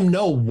none of them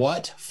know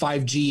what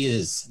 5G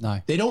is.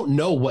 No. They don't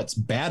know what's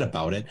bad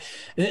about it.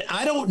 And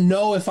I don't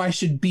know if I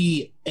should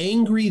be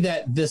angry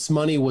that this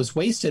money was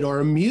wasted, or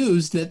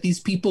amused that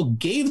these people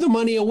gave the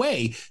money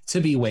away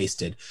to be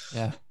wasted.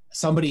 Yeah.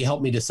 Somebody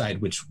help me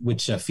decide which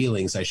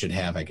feelings I should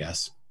have, I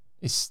guess.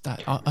 It's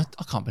that I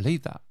can't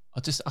believe that.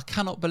 I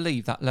cannot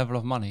believe that level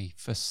of money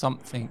for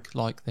something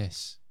like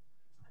this.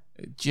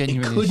 It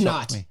genuinely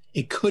shocked me.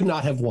 It could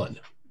not have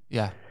won.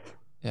 Yeah.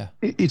 Yeah.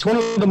 It's one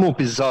of the more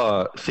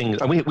bizarre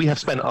things. And we have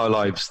spent our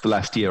lives the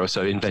last year or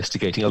so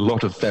investigating a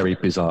lot of very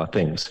bizarre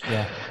things.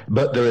 Yeah.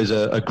 But there is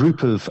a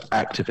group of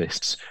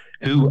activists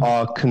who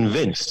are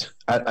convinced,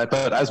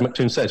 but as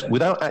McToon says,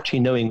 without actually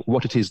knowing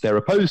what it is they're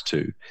opposed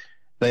to,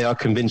 they are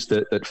convinced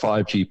that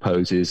 5G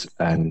poses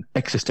an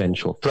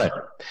existential threat.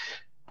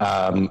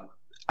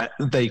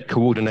 They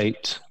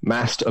coordinate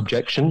massed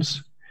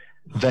objections.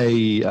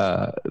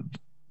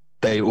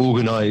 They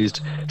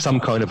organized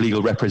some kind of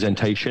legal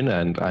representation,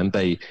 and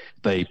they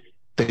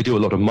do a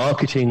lot of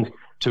marketing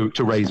to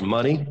raise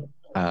money.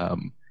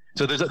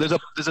 So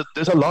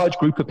there's a large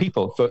group of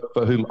people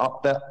for whom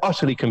they're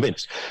utterly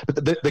convinced.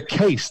 But the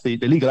case, the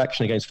legal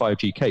action against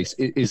 5G case,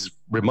 is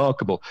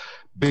remarkable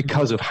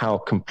because of how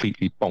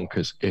completely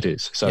bonkers it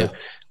is. So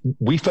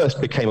we first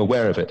became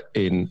aware of it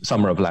in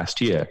summer of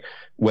last year,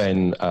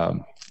 when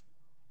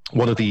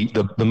one of the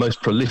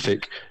most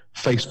prolific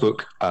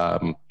Facebook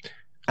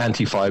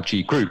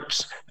anti-5G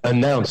groups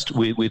announced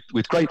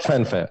with great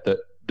fanfare that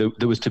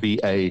there was to be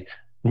a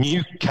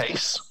new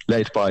case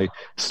led by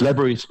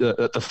celebrity,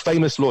 the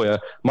famous lawyer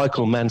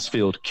Michael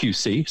Mansfield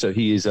QC. So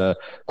he is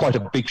quite a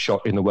big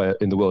shot in the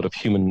world of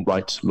human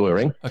rights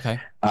lawyering. Okay.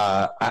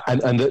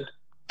 And that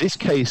this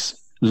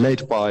case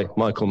led by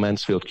Michael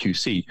Mansfield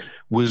QC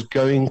was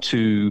going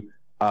to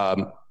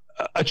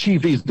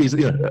achieve to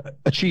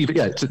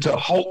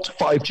halt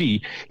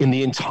 5G in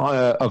the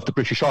entire of the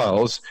British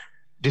Isles,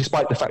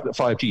 despite the fact that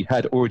 5G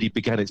had already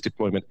begun its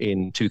deployment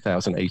in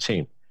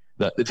 2018.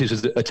 That this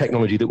is a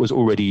technology that was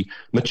already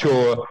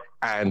mature,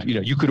 and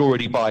you could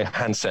already buy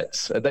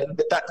handsets.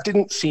 That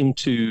didn't seem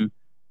to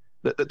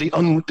the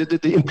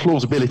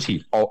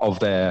implausibility of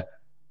their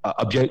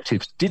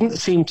objectives didn't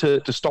seem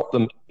to stop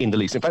them in the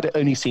least. In fact, it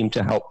only seemed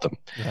to help them.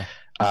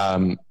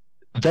 Yeah.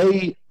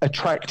 They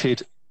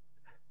attracted,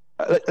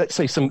 let's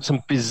say, some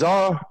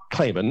bizarre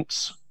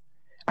claimants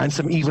and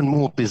some even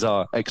more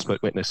bizarre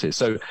expert witnesses.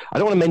 So I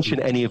don't want to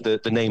mention any of the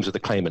names of the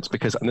claimants,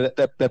 because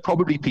they're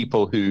probably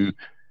people who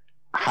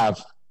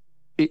have,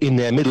 in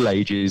their middle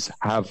ages,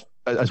 have,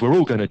 as we're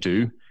all going to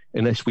do,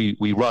 unless we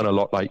run a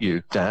lot like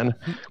you, Dan,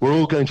 we're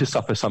all going to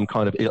suffer some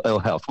kind of ill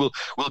health. We'll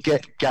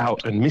get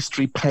gout and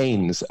mystery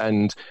pains,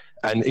 and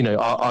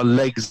our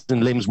legs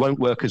and limbs won't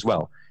work as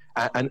well.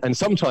 And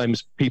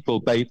sometimes people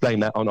blame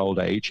that on old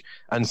age,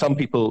 and some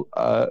people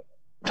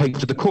take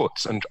to the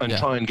courts and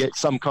try and get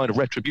some kind of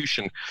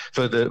retribution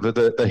for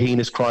the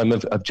heinous crime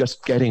of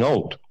just getting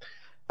old.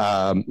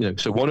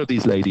 So one of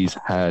these ladies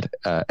had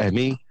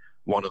ME.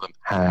 One of them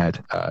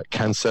had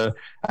cancer,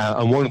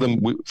 and one of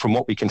them, from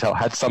what we can tell,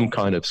 had some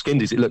kind of skin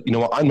disease. Look, you know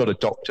what? I'm not a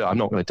doctor. I'm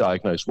not going to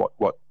diagnose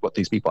what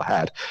these people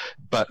had,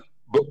 but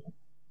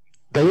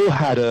they all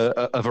had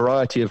a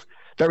variety of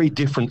very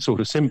different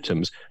sort of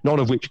symptoms, none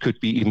of which could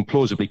be even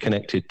plausibly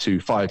connected to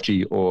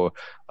 5G or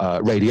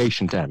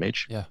radiation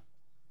damage. Yeah.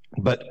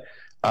 But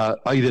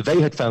either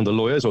they had found the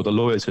lawyers or the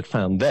lawyers had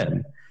found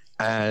them,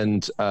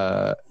 and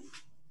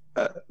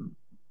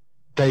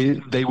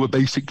they were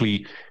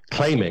basically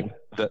claiming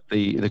that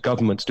the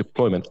government's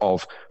deployment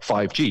of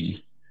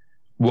 5G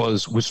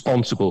was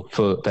responsible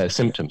for their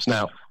symptoms.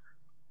 Now,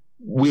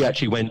 we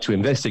actually went to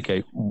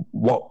investigate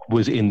what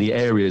was in the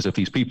areas of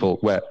these people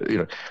where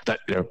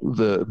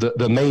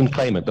the main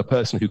claimant, the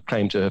person who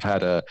claimed to have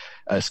had a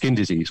skin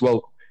disease.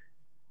 Well,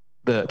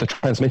 the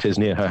transmitters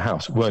near her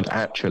house weren't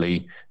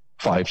actually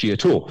 5G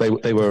at all.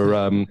 They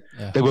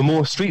were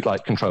more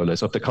streetlight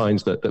controllers of the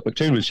kinds that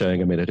McToon was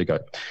showing a minute ago,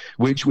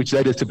 which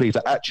led us to believe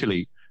that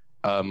actually,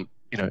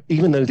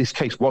 even though this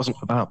case wasn't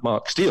about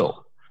Mark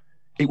Steele,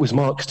 it was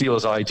Mark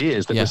Steele's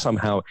ideas that were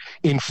somehow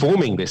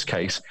informing this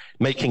case,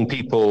 making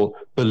people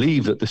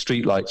believe that the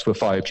streetlights were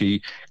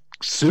 5G,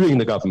 suing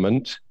the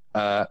government,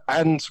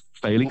 and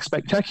failing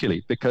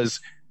spectacularly because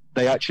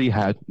they actually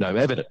had no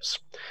evidence.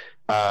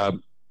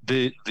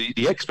 The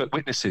expert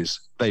witnesses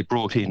they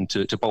brought in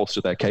to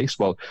bolster their case,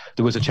 well,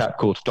 there was a chap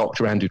called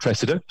Dr. Andrew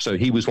Tressida. So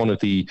he was one of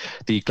the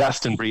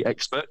Glastonbury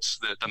experts,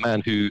 the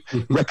man who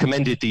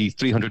recommended the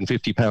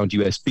 350-pound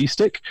USB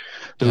stick.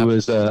 There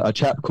was a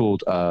chap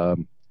called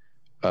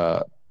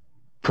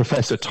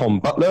Professor Tom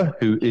Butler,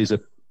 who is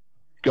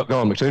go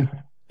on,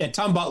 McToon. Yeah,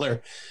 Tom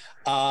Butler,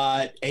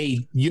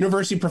 a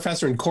university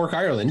professor in Cork,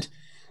 Ireland,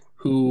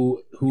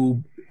 who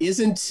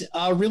isn't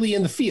really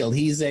in the field.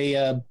 He's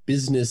a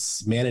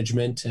business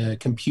management,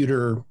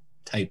 computer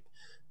type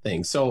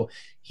thing. So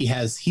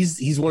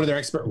he's one of their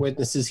expert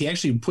witnesses. He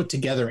actually put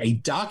together a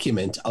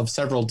document of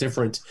several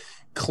different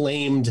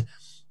claimed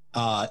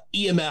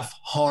EMF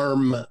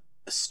harm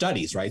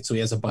studies, right? So he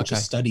has a bunch of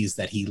studies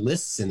that he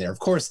lists in there. Of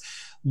course,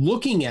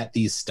 looking at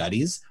these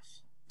studies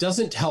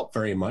doesn't help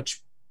very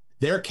much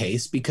their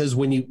case, because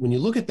when you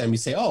look at them, you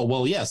say, oh,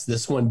 well, yes,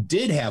 this one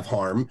did have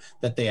harm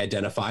that they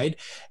identified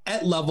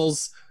at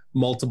levels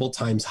multiple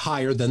times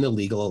higher than the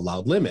legal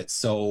allowed limits.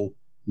 So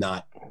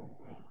not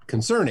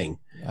concerning.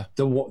 Yeah.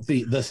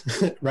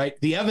 The right,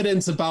 the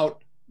evidence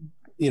about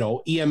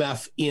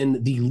EMF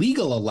in the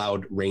legal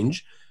allowed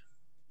range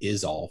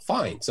is all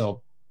fine.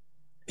 So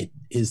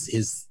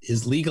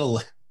his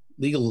legal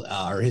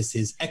or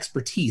his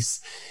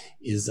expertise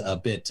is a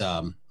bit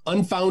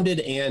unfounded,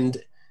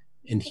 and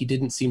he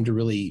didn't seem to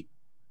really.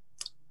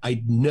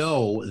 I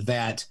know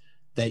that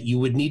you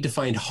would need to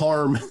find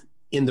harm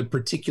in the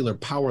particular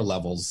power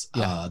levels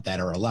that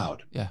are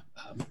allowed. Yeah.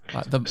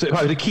 So if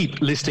I were to keep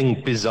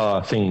listing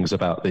bizarre things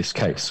about this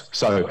case,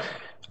 so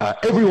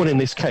everyone in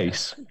this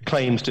case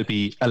claims to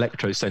be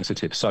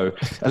electrosensitive. So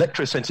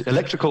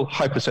electrical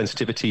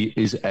hypersensitivity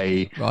is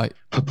a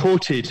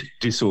purported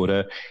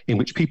disorder in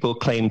which people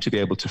claim to be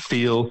able to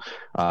feel,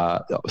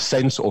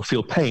 sense or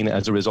feel pain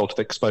as a result of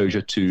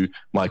exposure to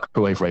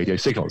microwave radio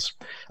signals.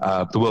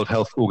 The World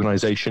Health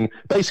Organization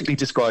basically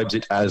describes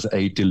it as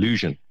a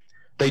delusion.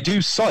 They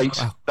do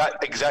cite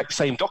that exact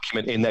same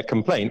document in their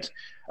complaint.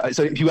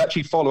 So if you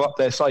actually follow up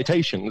their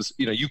citations,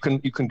 you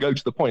can go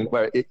to the point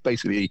where it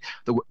basically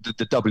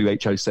the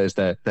WHO says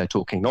they're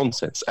talking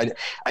nonsense, and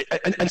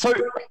so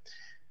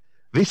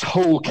this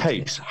whole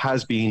case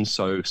has been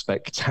so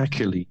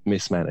spectacularly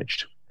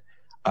mismanaged.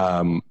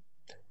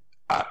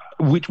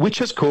 which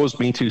has caused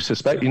me to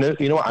suspect,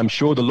 I'm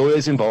sure the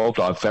lawyers involved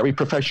are very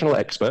professional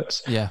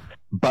experts. Yeah.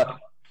 But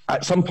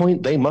at some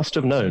point, they must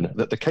have known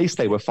that the case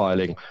they were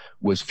filing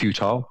was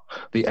futile.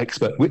 The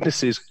expert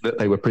witnesses that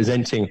they were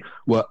presenting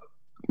were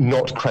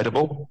not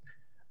credible.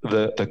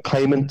 The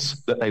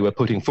claimants that they were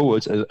putting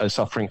forward as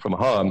suffering from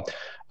harm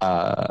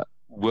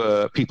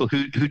were people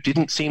who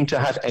didn't seem to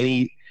have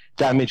any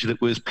damage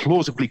that was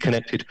plausibly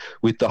connected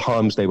with the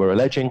harms they were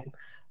alleging.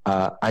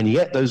 And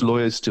yet those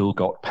lawyers still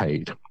got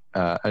paid.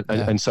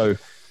 And so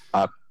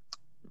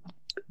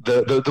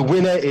the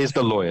winner is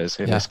the lawyers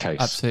in this case.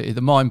 Absolutely,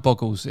 the mind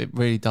boggles. It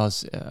really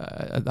does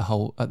at the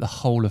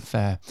whole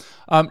affair.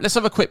 Let's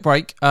have a quick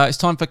break. It's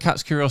time for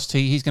Cat's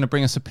Curiosity. He's going to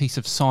bring us a piece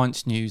of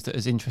science news that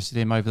has interested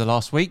him over the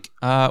last week.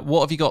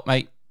 What have you got,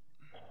 mate?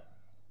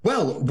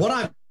 Well, what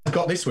I've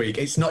got this week,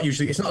 it's not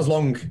as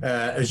long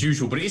as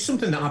usual, but it is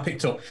something that I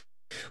picked up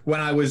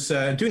when I was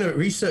doing a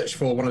research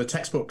for one of the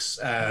textbooks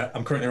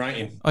I'm currently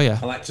writing. Oh, yeah.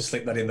 I like to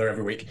slip that in there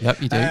every week.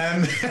 Yep, you do.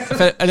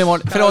 If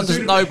anyone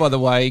doesn't know, by the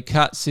way,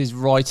 Katz is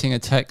writing a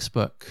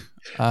textbook.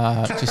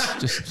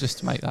 Just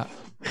to make that.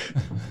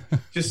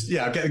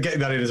 Getting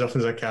that in as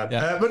often as I can.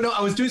 Yeah. But no,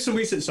 I was doing some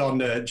research on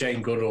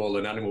Jane Goodall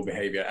and animal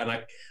behaviour, and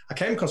I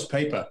came across a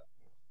paper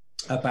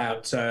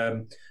about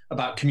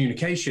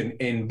communication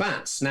in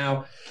bats.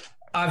 Now,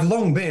 I've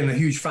long been a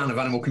huge fan of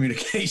animal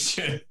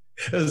communication,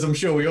 as I'm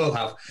sure we all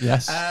have.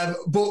 Yes.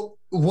 But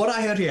what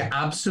I heard here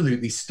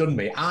absolutely stunned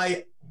me.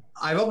 I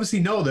obviously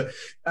know that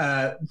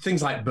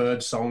things like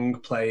bird song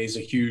plays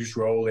a huge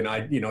role in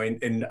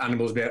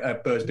animals,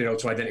 birds being able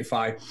to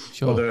identify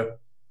other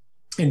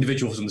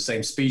individuals from the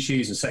same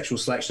species and sexual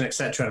selection,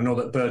 etc. I know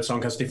that bird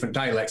song has different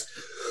dialects.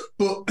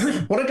 But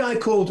what a guy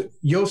called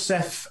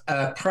Joseph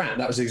Pratt,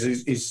 that was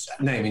his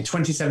name, in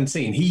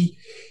 2017, he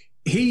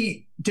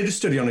did a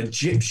study on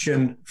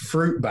Egyptian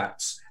fruit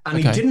bats. And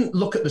he didn't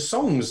look at the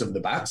songs of the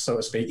bats, so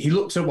to speak. He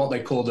looked at what they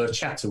call their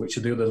chatter, which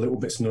are the other little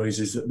bits of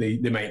noises that they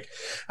make.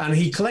 And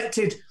he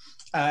collected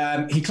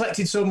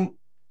some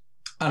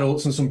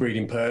adults and some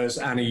breeding pairs,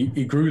 and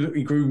he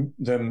grew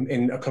them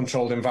in a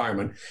controlled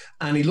environment.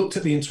 And he looked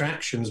at the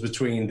interactions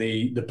between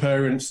the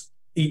parents,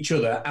 each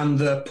other, and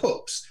the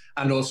pups,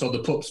 and also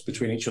the pups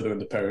between each other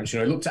and the parents. He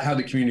looked at how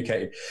they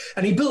communicated.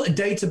 And he built a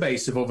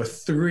database of over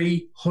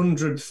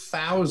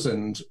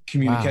 300,000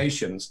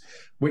 communications,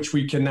 which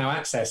we can now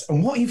access.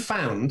 And what he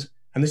found,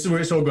 and this is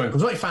where it's all going,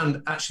 because what he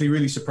found actually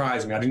really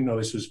surprised me. I didn't know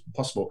this was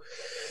possible.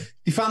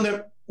 He found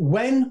that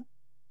when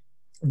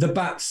the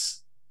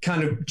bats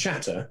kind of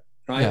chatter,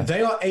 right,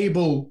 they are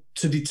able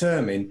to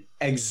determine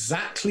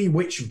exactly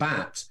which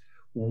bat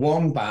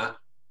one bat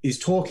is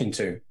talking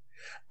to.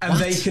 And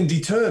they can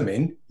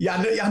determine,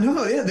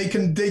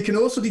 they can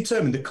also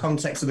determine the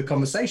context of the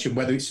conversation,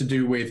 whether it's to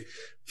do with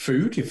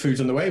food, if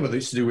food's on the way, whether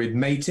it's to do with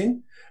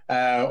mating,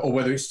 or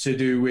whether it's to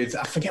do with,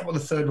 I forget what the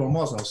third one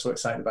was, and I was so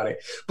excited about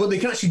it. But they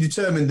can actually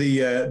determine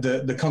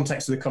the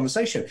context of the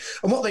conversation.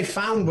 And what they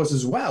found was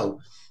that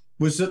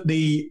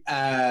the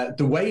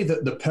way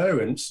that the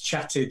parents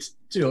chatted,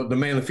 the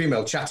male and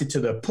female chatted to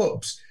their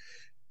pups,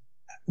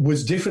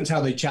 was different to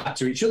how they chat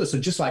to each other. So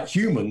just like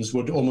humans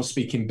would almost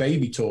speak in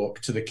baby talk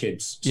to the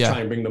kids to try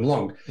and bring them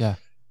along. Yeah.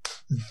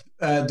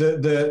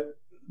 The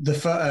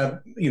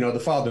father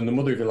and the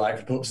mother, if you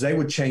like, pups, they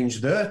would change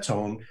their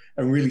tone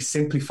and really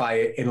simplify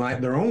it in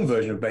like their own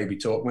version of baby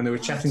talk when they were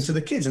chatting to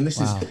the kids. And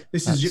this is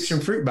Egyptian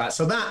fruit bat.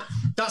 So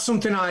that's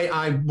something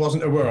I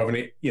wasn't aware of, and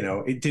it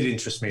did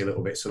interest me a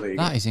little bit. So there you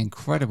go. That is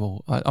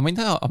incredible. I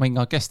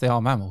guess they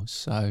are mammals,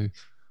 so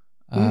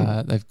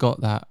they've got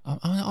that.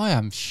 I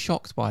am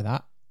shocked by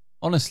that.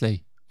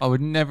 Honestly, I would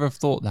never have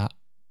thought that.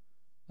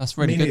 That's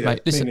really good,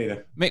 mate. Listen,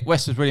 Mick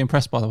West was really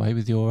impressed, by the way,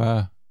 with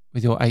your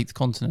Eighth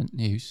Continent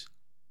news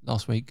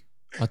last week.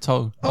 I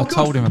told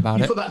him about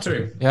it. You put that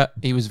to him. Yeah,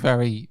 he was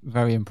very,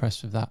 very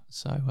impressed with that.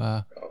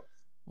 So,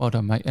 well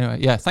done, mate. Anyway,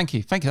 yeah, thank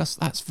you.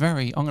 That's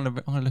very. I'm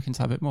gonna look into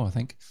that a bit more, I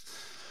think.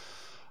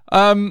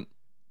 So,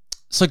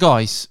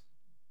 guys,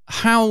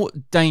 how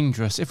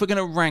dangerous? If we're going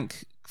to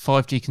rank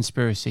 5G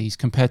conspiracies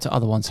compared to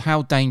other ones,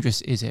 how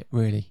dangerous is it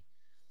really?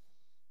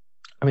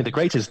 I mean, the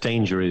greatest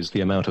danger is the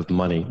amount of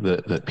money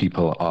that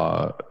people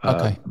are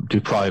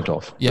deprived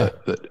of. Yeah.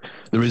 That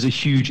there is a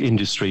huge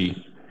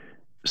industry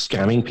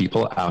scamming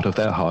people out of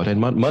their hard-earned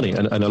money.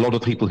 And a lot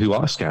of people who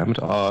are scammed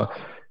are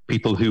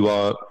people who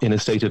are in a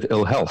state of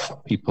ill health,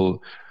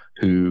 people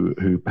who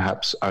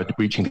perhaps are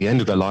reaching the end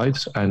of their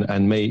lives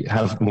and may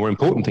have more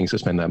important things to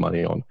spend their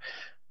money on.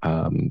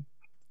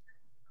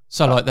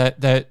 So, like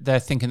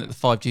they're thinking that the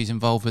 5G is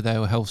involved with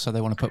their health, so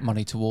they want to put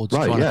money towards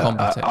trying to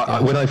combat it.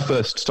 When I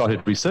first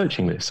started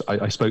researching this,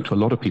 I spoke to a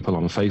lot of people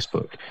on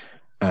Facebook,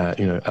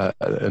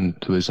 and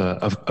there was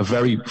a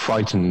very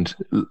frightened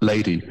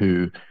lady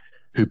who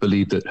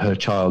believed that her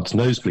child's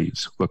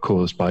nosebleeds were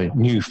caused by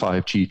new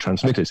 5G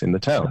transmitters in the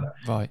town.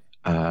 Right.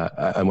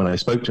 And when I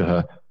spoke to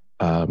her,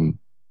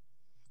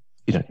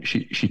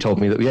 she told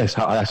me that yes,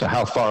 I asked her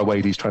how far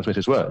away these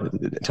transmitters were.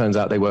 It turns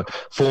out they were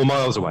 4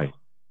 miles away.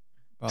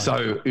 Right.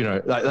 So,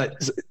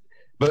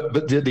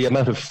 but the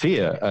amount of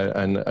fear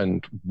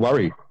and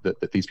worry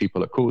that these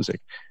people are causing.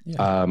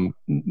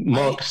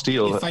 Mark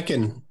Steele, if I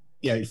can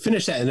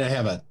finish that, and I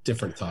have a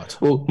different thought.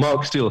 Well,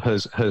 Mark Steele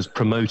has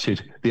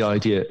promoted the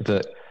idea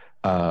that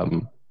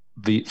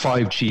the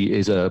 5G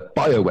is a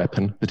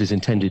bioweapon that is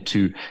intended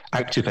to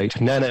activate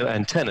nano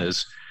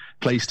antennas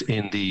placed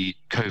in the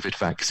COVID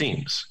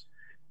vaccines.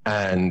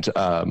 And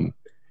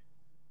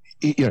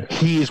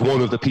he is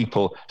one of the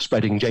people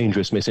spreading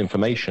dangerous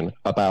misinformation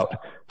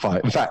about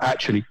 5G. In fact,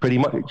 actually, pretty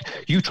much,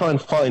 you try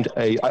and find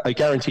I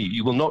guarantee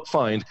you will not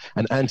find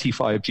an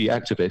anti-5G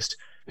activist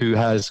who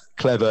has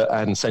clever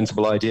and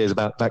sensible ideas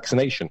about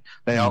vaccination.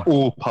 They are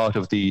all part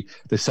of the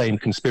same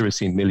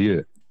conspiracy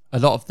milieu. A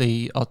lot of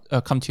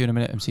I'll come to you in a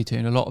minute, MC2,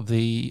 and a lot of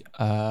the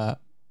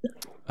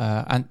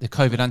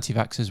COVID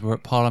anti-vaxxers were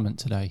at Parliament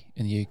today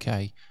in the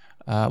UK.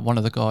 One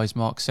of the guys,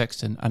 Mark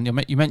Sexton, and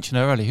you mentioned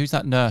her earlier. Who's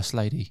that nurse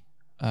lady?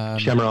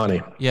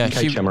 Shemirani. Yeah,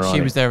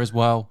 she was there as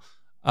well.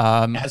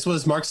 As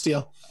was Mark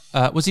Steele.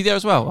 Was he there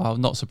as well? Oh,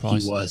 not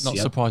surprised. He was. Not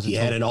surprised at all. He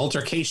had an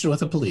altercation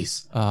with the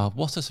police.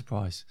 What a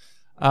surprise.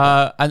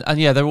 And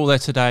they're all there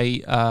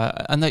today.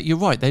 And you're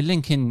right, they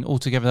link in all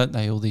together, don't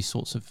they? All these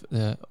sorts of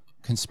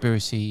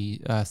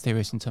conspiracy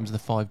theorists in terms of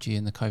the 5G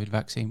and the COVID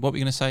vaccine. What were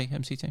you going to say,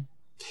 MC2?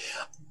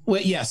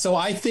 Well, yeah. So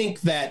I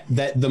think that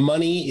the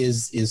money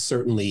is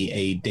certainly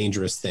a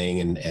dangerous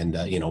thing,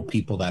 and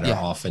people that are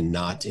often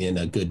not in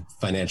a good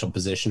financial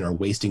position are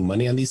wasting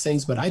money on these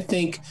things. But I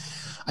think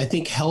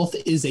health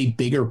is a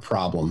bigger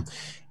problem.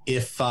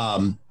 If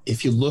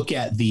you look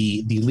at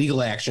the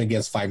legal action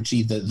against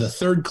 5G, the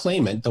third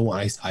claimant, the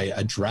one I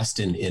addressed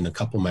in a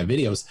couple of my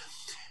videos,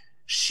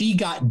 she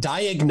got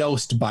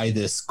diagnosed by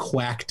this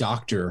quack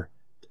doctor,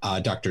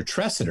 Dr.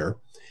 Tressiter,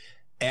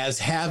 as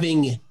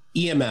having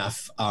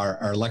EMF, our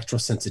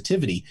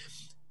electrosensitivity.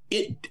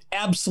 It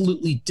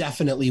absolutely,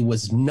 definitely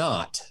was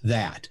not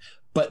that.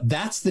 But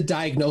that's the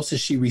diagnosis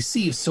she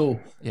received.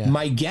 So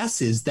my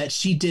guess is that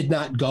she did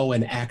not go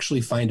and actually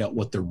find out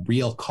what the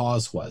real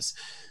cause was.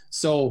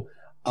 So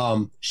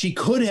she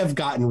could have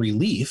gotten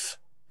relief,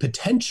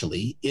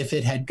 potentially, if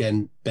it had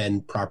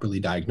been properly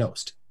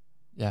diagnosed.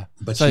 Yeah.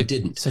 But she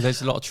didn't. So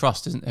there's a lot of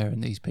trust, isn't there, in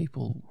these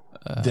people?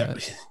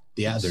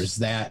 There's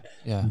that.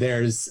 Yeah.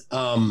 There's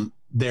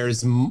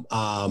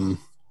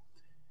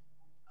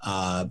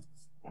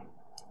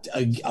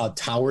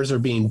towers are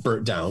being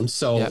burnt down,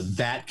 so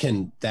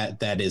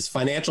that is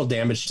financial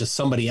damage to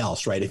somebody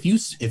else, right?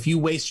 If you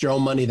waste your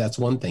own money, that's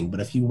one thing, but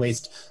if you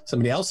waste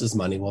somebody else's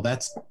money, well,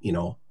 that's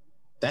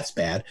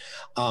bad.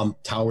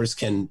 Towers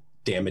can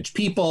damage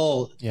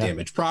people,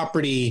 damage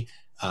property,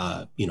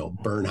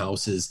 burn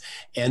houses,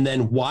 and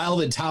then while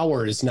the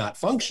tower is not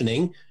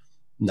functioning,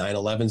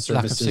 9/11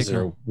 services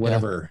or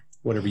whatever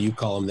you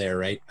call them there,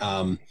 right?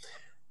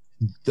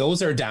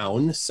 Those are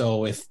down.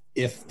 So if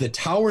the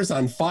tower's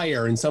on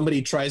fire and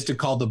somebody tries to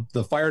call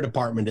the fire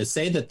department to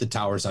say that the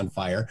tower's on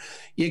fire,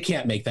 you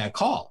can't make that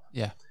call.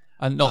 Yeah.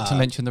 And not to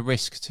mention the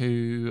risk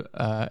to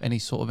any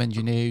sort of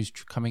engineers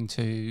coming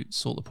to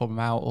sort the problem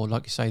out, or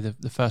like you say,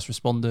 the first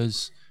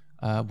responders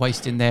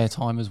wasting their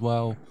time as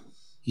well.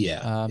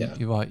 Yeah,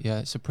 You're right. Yeah,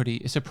 it's a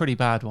pretty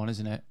bad one,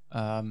 isn't it?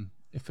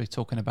 If we're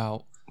talking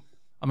about,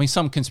 I mean,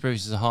 some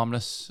conspiracies are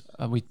harmless.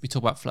 We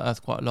talk about flat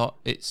Earth quite a lot.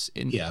 It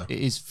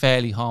is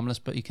fairly harmless,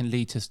 but it can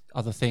lead to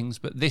other things.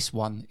 But this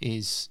one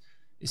it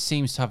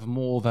seems to have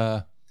more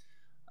of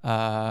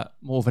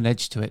an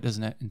edge to it,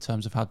 doesn't it, in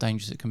terms of how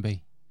dangerous it can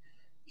be?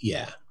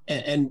 Yeah,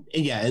 and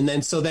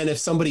then if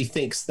somebody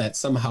thinks that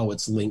somehow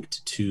it's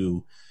linked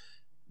to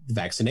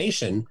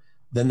vaccination,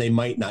 then they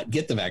might not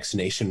get the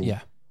vaccination.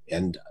 Yeah,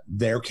 and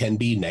there can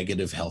be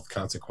negative health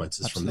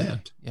consequences from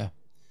that. Yeah.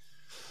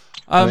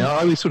 I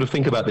always sort of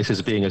think about this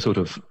as being a sort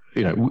of,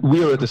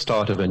 we are at the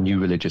start of a new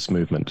religious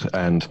movement,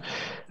 and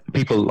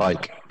people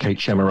like Kate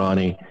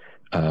Shemirani,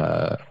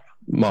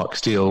 Mark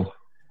Steele,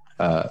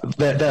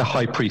 they're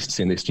high priests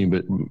in this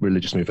new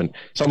religious movement.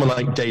 Someone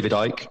like David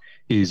Icke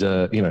is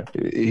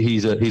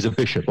he's a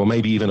bishop, or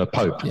maybe even a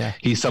pope. Yeah.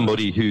 He's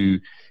somebody who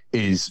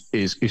is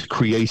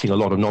creating a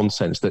lot of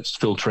nonsense that's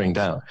filtering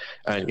down,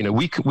 and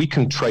we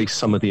can trace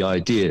some of the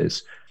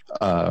ideas.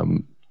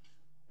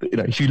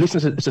 If you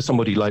listen to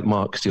somebody like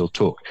Mark Steele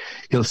talk,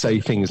 he'll say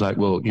things like,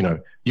 well,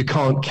 you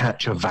can't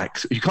catch a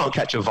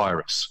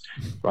virus,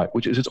 right?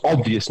 Which is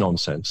obvious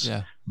nonsense.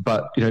 Yeah.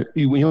 But,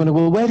 you wonder,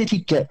 well, where did he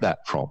get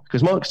that from?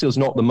 Because Mark Steele's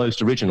not the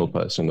most original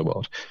person in the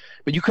world.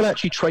 But you can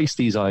actually trace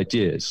these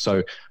ideas.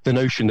 So the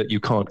notion that you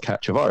can't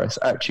catch a virus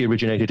actually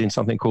originated in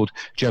something called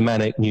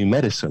Germanic New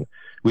Medicine,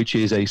 which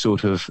is a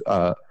sort of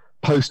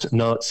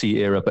post-Nazi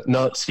era, but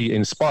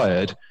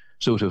Nazi-inspired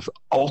sort of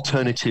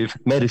alternative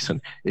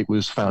medicine. It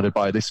was founded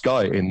by this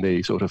guy in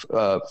the sort of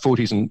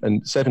 40s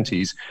and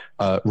 70s,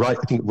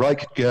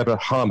 Reich Gerber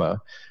Hammer,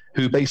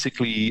 who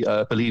basically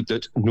believed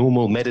that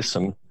normal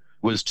medicine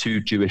was too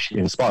Jewish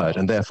inspired,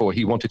 and therefore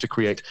he wanted to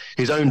create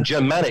his own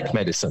Germanic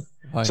medicine.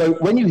 Right. So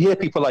when you hear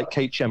people like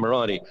Kate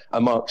Shemirani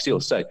and Mark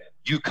Steele say,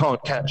 you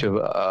can't catch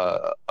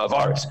a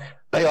virus,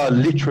 they are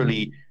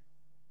literally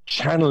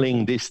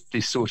channeling this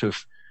sort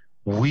of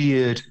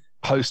weird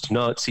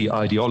post-Nazi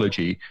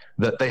ideology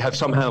that they have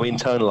somehow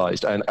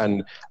internalized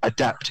and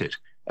adapted.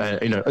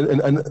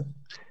 And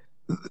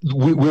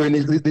we're in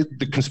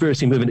the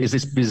conspiracy movement is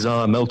this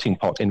bizarre melting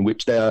pot in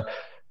which they are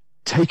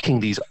taking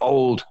these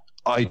old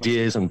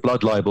ideas and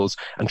blood libels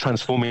and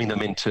transforming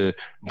them into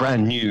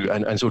brand new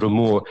and sort of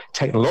more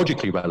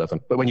technologically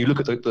relevant. But when you look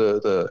at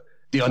the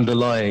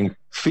underlying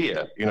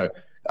fear,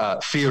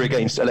 fear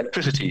against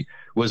electricity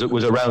was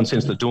around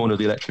since the dawn of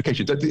the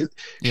electrification.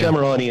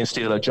 Shamarani and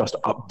Steele are just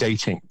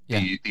updating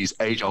these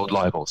age-old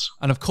libels.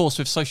 And of course,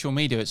 with social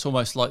media, it's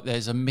almost like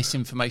there's a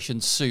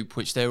misinformation soup,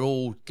 which they're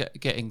all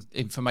getting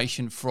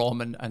information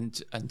from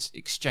and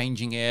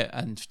exchanging it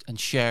and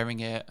sharing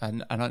it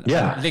and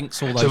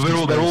links all those.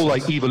 So they're all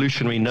like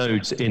evolutionary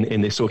nodes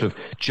in this sort of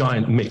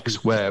giant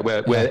mix where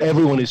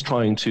everyone is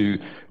trying to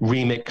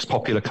remix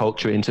popular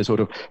culture into sort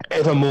of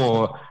ever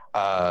more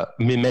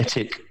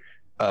mimetic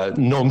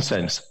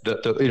nonsense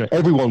that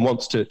everyone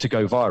wants to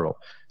go viral.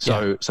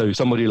 So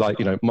somebody like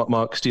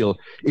Mark Steele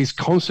is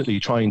constantly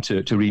trying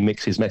to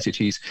remix his message.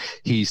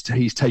 He's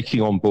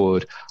taking on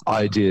board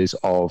ideas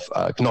of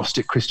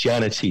Gnostic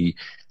Christianity,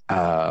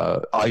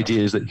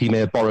 ideas that he may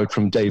have borrowed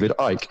from David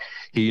Icke.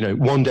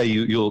 One day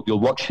you'll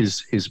watch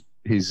his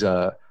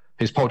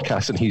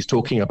podcast and he's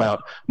talking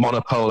about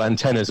monopole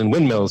antennas and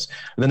windmills.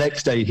 The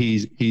next day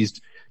he's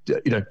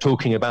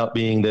talking about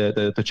being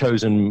the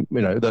chosen,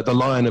 the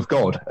Lion of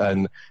God,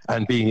 and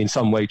being in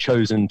some way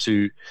chosen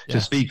to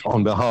speak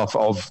on behalf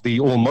of the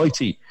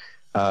Almighty.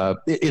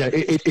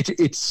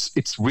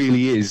 It's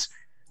really is,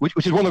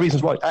 which is one of the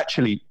reasons why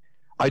actually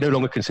I no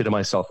longer consider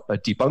myself a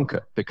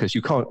debunker, because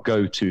you can't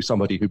go to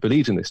somebody who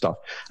believes in this stuff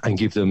and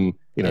give them,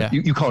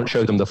 you can't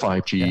show them the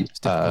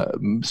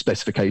 5G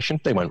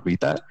specification. They won't read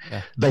that.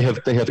 Yeah. They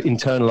have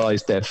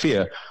internalized their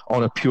fear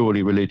on a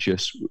purely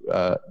religious.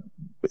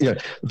 They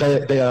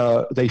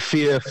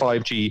fear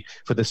 5G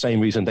for the same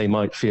reason they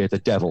might fear the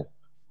devil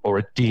or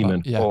a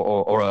demon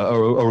or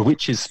a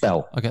witch's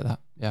spell. I get that.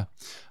 Yeah.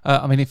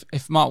 I mean,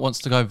 if Mark wants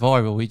to go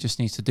viral, he just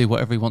needs to do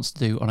whatever he wants to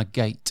do on a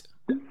gate.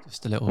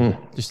 Just a little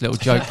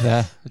joke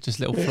there. Just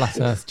a little flat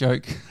Earth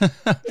joke.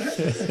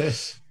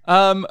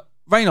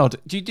 Reynard,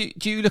 do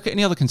you look at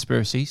any other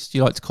conspiracies? Do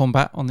you like to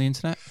combat on the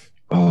internet?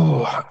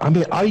 Oh, I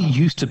mean, I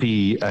used to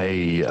be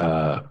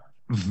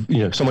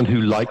someone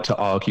who liked to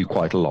argue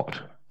quite a lot.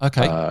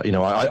 Okay. I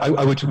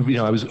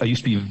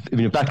used to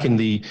be, back in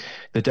the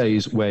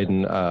days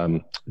when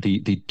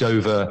the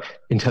Dover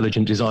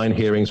intelligent design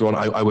hearings were on.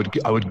 I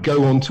would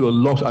go on to a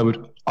lot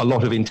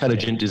of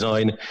intelligent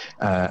design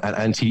and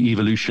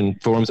anti-evolution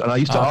forums, and I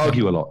used to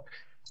argue a lot.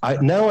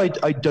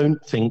 I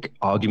don't think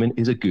argument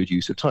is a good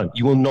use of time.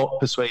 You will not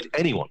persuade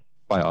anyone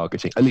by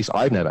arguing. At least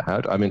I've never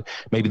had. I mean,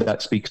 maybe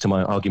that speaks to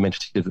my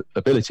argumentative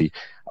ability.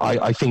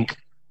 I think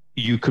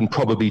you can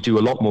probably do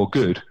a lot more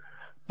good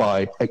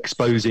by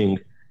exposing.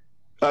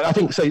 I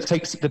think so. It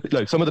takes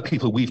some of the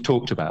people we've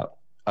talked about.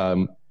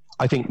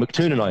 I think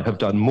McToon and I have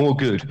done more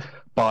good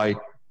by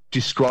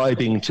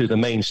describing to the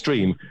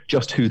mainstream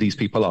just who these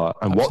people are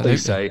and what they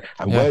say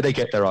and where they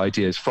get their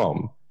ideas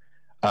from.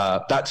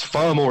 That's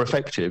far more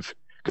effective,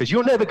 because you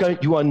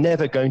are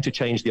never going to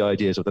change the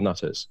ideas of the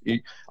nutters.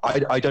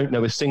 I don't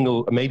know a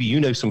single. Maybe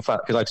you know some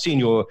fact, because I've seen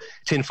your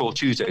Tinfoil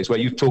Tuesdays where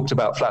you've talked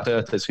about flat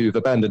earthers who've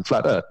abandoned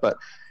flat Earth. But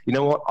you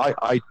know what?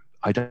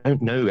 I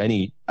don't know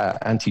any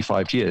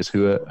anti-5Gers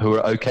who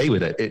are okay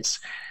with it. It's,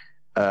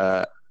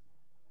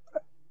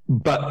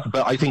 but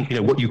I think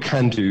what you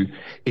can do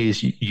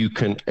is you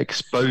can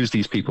expose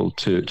these people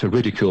to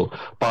ridicule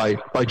by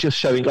just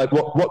showing like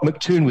what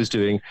McToon was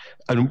doing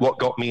and what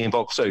got me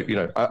involved. So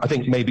I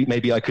think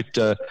maybe I could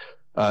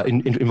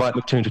invite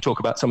McToon to talk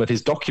about some of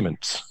his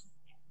documents,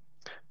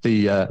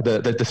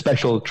 the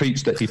special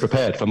treats that he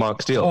prepared for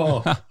Mark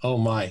Steele. Oh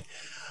my.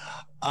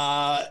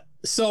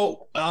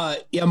 So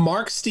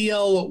Mark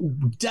Steele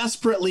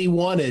desperately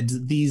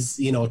wanted these,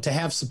 to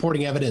have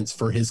supporting evidence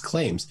for his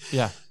claims.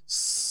 Yeah.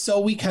 So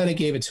we kind of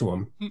gave it to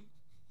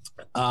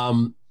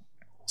him.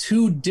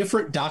 2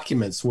 different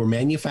documents were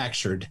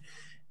manufactured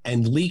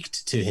and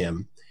leaked to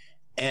him,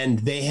 and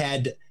they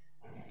had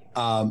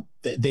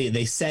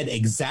they said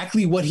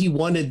exactly what he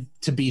wanted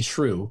to be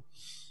true,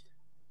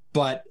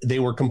 but they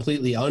were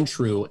completely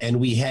untrue, and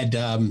we had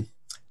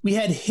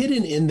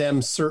hidden in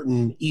them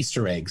certain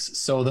Easter eggs.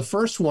 So the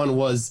first one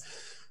was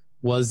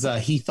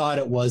he thought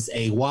it was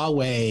a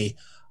Huawei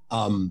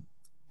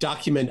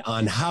document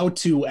on how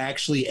to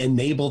actually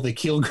enable the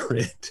kill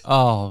grid.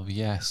 Oh,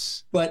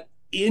 yes. But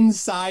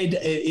inside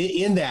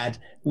in that,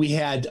 we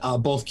had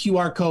both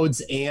QR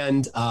codes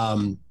and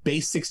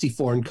base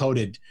 64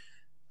 encoded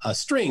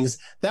strings.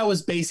 That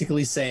was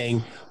basically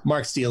saying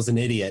Mark Steele's an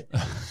idiot.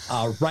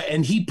 Right.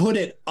 And he put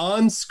it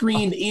on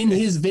screen in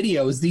his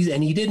videos,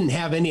 and he didn't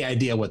have any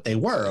idea what they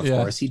were. Of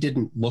course, he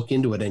didn't look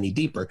into it any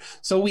deeper.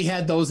 So we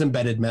had those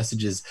embedded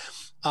messages.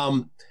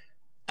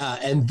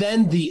 And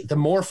then the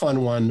more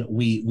fun one,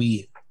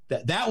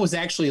 that was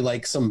actually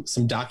like some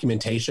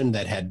documentation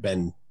that had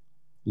been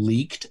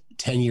leaked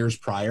 10 years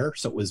prior.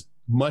 So it was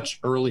much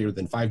earlier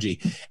than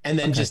 5G, and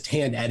then just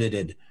hand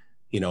edited,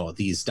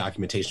 these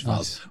documentation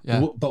files.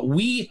 Yeah. But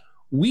we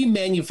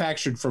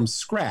manufactured from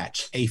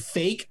scratch a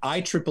fake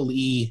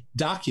IEEE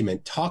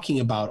document talking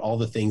about all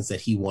the things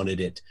that he wanted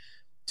it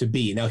to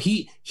be. Now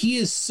he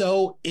is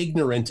so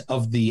ignorant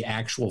of the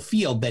actual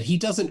field that he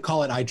doesn't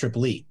call it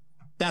IEEE.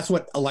 That's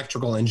what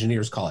electrical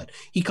engineers call it.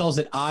 He calls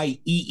it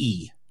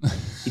IEE.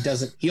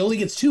 He only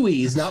gets 2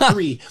 E's, not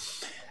 3.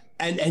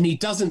 And he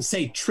doesn't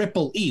say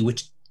triple E,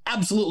 which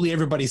absolutely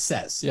everybody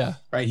says. Yeah.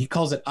 Right. He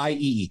calls it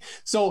IEE.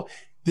 So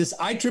this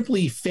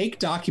IEEE fake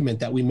document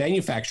that we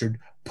manufactured,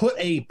 put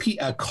a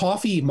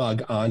coffee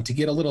mug on to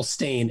get a little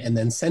stain, and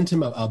then sent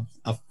him a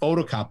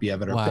photocopy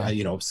of it, or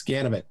Wow.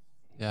 scan of it.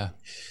 Yeah.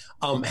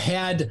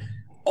 Had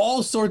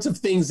all sorts of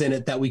things in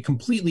it that we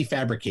completely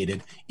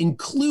fabricated,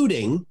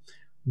 including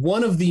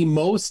one of the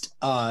most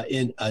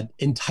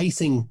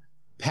enticing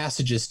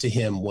passages to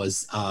him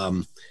was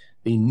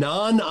the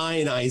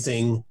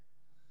non-ionizing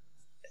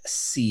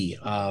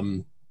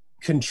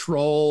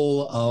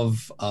control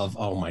of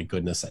oh my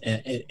goodness.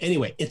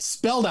 Anyway, it's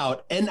spelled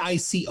out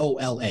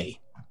NICOLA,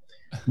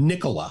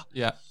 Nicola.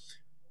 Yeah.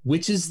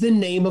 Which is the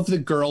name of the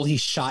girl he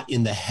shot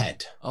in the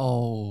head.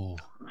 Oh.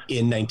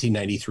 In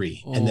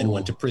 1993, and then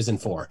went to prison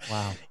for.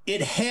 Wow.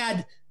 It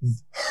had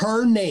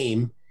her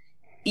name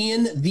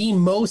in the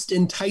most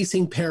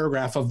enticing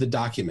paragraph of the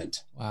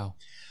document. Wow.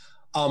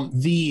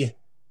 The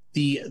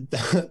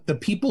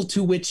people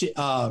to which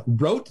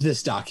wrote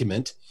this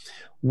document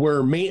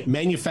were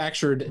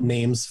manufactured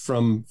names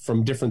from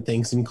different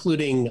things,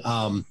 including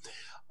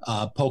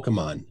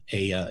Pokemon,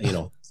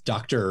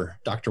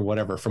 Dr.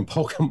 Whatever from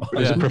Pokemon.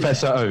 Yeah.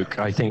 Professor Oak,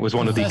 I think, was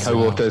one of the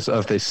co-authors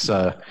of this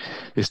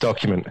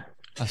document.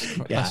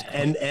 That's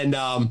and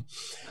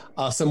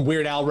some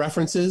Weird Al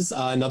references.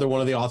 Another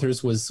one of the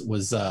authors was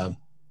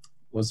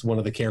one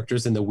of the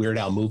characters in the Weird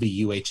Al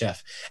movie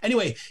UHF.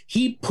 Anyway,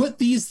 he put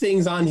these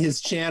things on his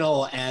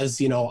channel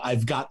as,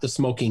 I've got the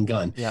smoking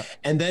gun. Yeah.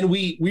 And then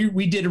we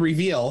did a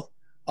reveal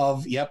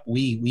of,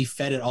 we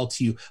fed it all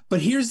to you. But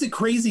here's the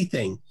crazy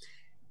thing.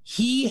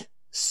 He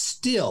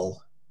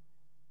still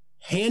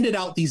handed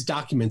out these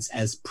documents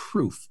as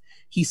proof.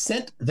 He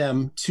sent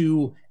them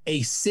to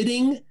a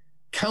sitting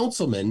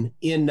councilman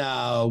in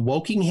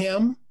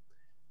Wokingham,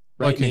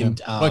 right?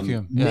 Named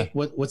Wokingham, yeah. Nick,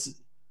 what's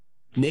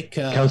Nick?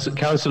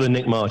 Councillor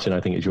Nick Martin,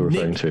 I think, is you're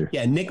referring to.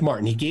 Yeah, Nick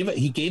Martin. He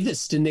gave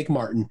this to Nick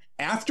Martin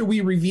after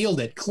we revealed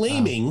it,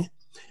 claiming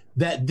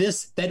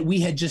that we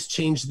had just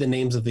changed the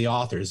names of the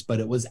authors, but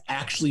it was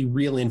actually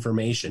real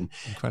information.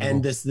 Incredible.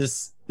 And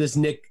this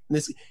Nick,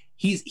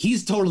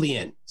 he's totally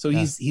in. So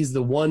he's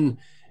the one.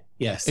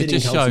 Yeah, sitting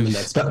councilman.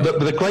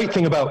 But the great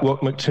thing about what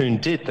McToon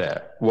did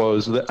there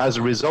was that as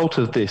a result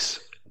of this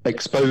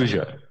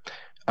exposure,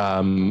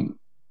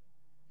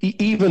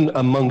 even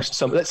amongst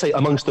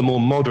the more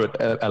moderate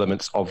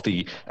elements of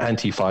the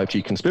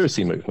anti-5G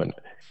conspiracy movement,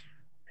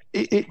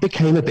 it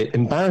became a bit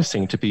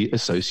embarrassing to be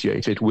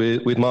associated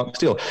with Mark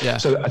Steele. Yeah.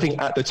 So I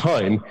think at the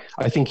time,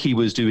 he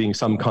was doing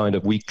some kind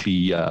of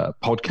weekly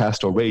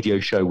podcast or radio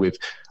show with,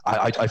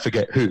 I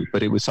forget who,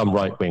 but it was some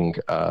right-wing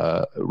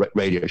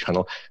radio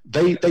channel.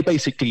 They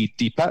basically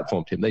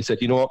deplatformed him. They said,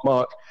 you know what,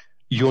 Mark,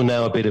 you're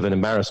now a bit of an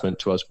embarrassment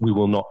to us. We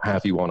will not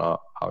have you on our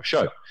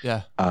show.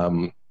 Yeah.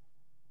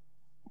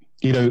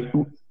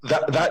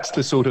 That's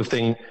the sort of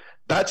thing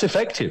that's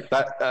effective.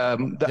 Yeah,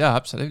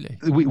 absolutely.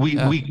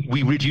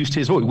 We reduced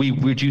his voice. We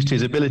reduced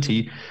his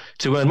ability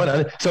to earn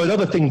money. So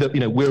another thing that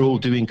we're all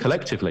doing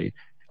collectively,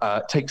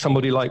 take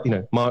somebody like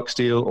Mark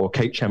Steele or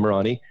Kate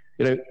Chamarani.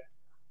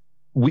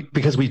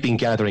 Because we've been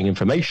gathering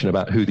information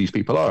about who these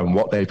people are and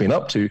what they've been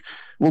up to.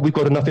 Well, we've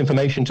got enough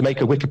information to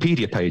make a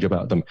Wikipedia page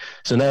about them.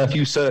 So now, if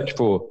you search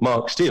for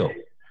Mark Steele,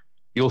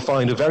 you'll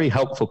find a very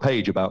helpful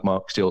page about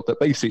Mark Steele that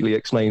basically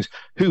explains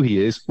who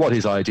he is, what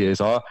his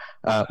ideas are,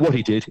 what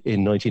he did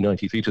in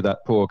 1993 to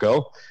that poor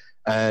girl.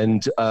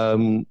 And,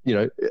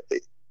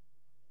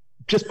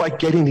 just by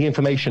getting the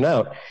information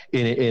out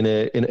in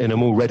a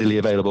more readily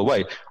available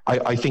way,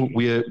 I think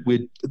we're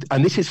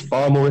and this is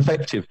far more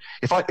effective.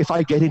 If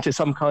I get into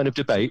some kind of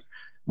debate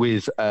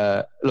with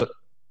an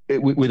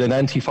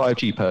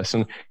anti-5G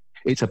person,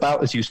 it's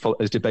about as useful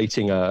as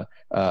debating a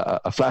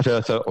flat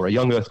earther or a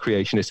young earth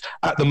creationist.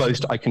 At the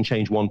most, I can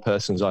change one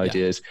person's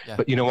ideas. Yeah.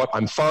 But you know what?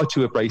 I'm far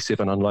too abrasive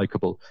and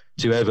unlikable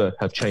to ever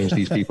have changed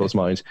these people's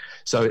minds.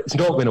 So it's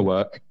not going to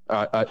work.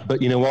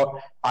 But you know what?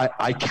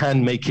 I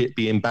can make it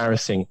be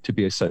embarrassing to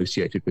be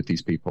associated with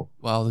these people.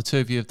 Well, the two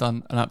of you have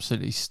done an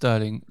absolutely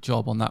sterling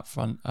job on that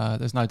front.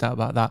 There's no doubt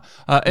about that.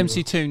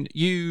 MC Toon,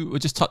 you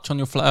would just touch on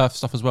your flat earth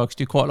stuff as well, because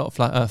you do quite a lot of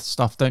flat earth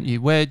stuff, don't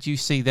you? Where do you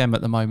see them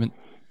at the moment?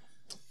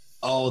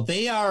 Oh,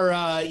 they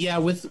are,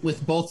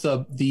 with both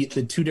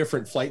the two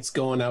different flights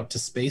going out to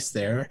space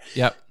there.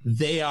 Yep.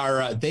 They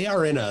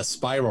are in a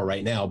spiral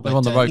right now, but they're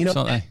on the ropes,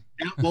 aren't they?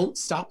 That won't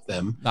stop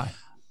them. No.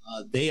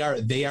 They are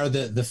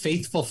the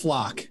faithful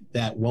flock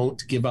that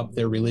won't give up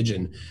their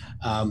religion.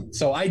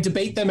 So I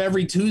debate them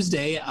every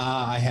Tuesday.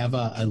 I have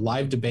a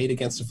live debate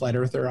against a flat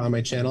earther on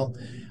my channel.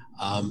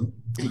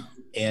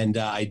 And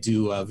I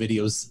do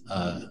videos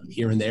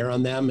here and there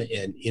on them,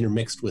 and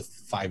intermixed with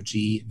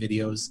 5G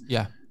videos.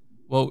 Yeah.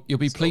 Well, you'll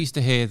be pleased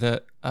to hear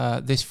that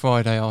this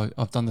Friday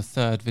I've done the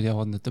third video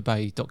on the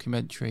debate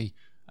documentary,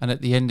 and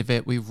at the end of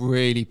it, we've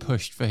really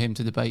pushed for him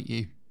to debate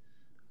you.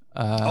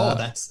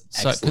 That's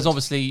excellent. Because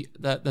obviously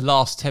the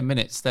last 10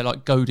 minutes they're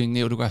like goading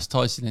Neil deGrasse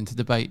Tyson into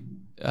debate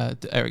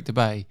Eric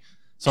Dubay.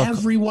 So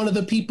every one of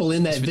the people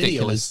in that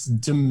video is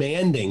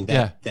demanding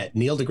that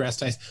Neil deGrasse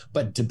Tyson,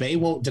 but Dubay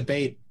won't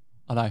debate.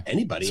 I know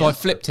anybody. So I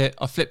flipped it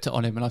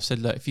on him, and I've said,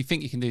 look, if you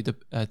think you can do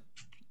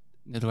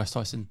Neil deGrasse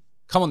Tyson,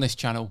 come on this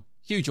channel.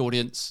 Huge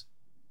audience,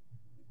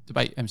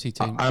 debate MC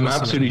team. I'm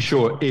absolutely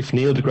sure if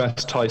Neil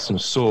deGrasse Tyson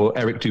saw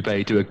Eric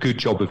Dubay do a good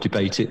job of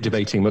debating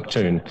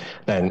McToon,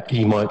 then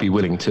he might be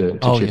willing to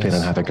chip in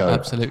and have a go.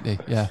 Absolutely,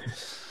 yeah.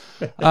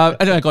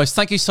 Anyway, guys,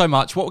 thank you so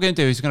much. What we're going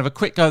to do is we're going to have a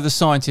quick go of the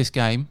scientist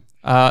game.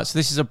 So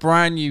this is a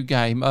brand new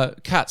game.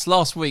 Cats,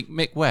 last week,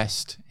 Mick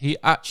West, he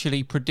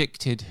actually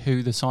predicted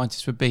who the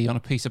scientist would be on a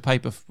piece of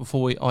paper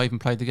before I even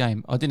played the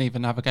game. I didn't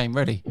even have a game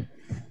ready.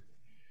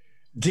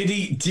 Did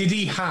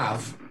he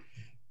have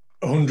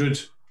 100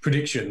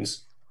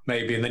 predictions,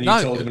 maybe, and then you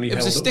told him and he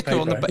held a sticker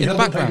up in the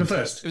background.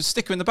 First. It was a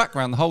sticker in the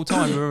background the whole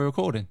time we were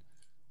recording.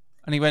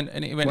 And he went, wow.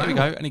 Here we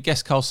go. And he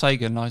guessed Carl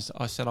Sagan. And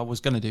I said I was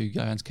going to do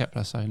Johannes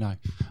Kepler, so no.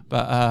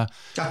 But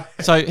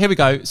so here we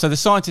go. So the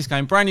scientist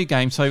game, brand new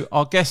game. So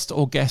our guest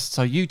or guests,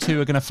 so you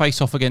two are going to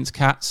face off against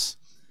Cats.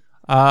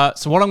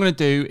 So what I'm going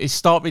to do is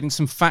start reading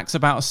some facts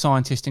about a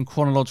scientist in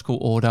chronological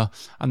order.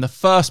 And the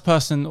first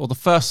person or the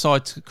first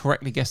side to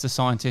correctly guess the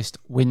scientist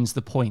wins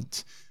the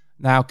point.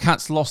 Now,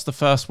 Cats lost the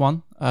first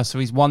one, so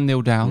he's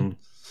 1-0 down.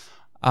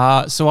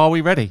 So are we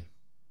ready?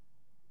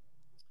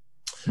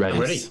 Ready.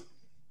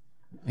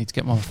 I need to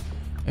get my...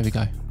 Here we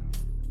go.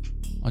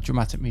 My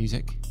dramatic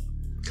music.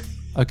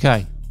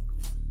 Okay.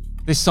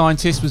 This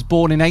scientist was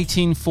born in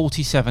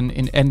 1847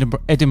 in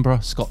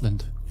Edinburgh,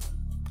 Scotland.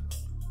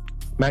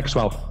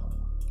 Maxwell.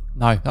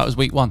 No, that was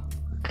week 1.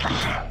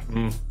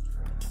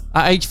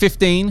 At age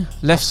 15,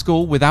 left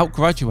school without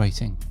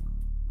graduating.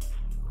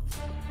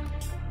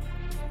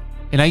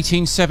 In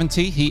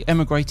 1870, he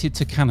emigrated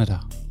to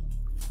Canada.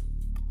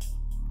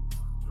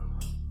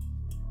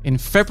 In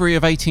February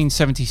of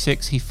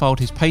 1876, he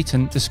filed his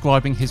patent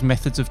describing his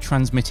methods of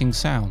transmitting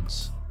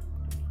sounds.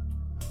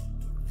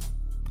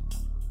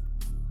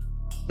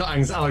 Not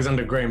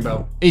Alexander Graham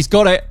Bell. He's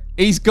got it.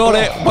 He's got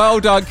it.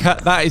 Well done,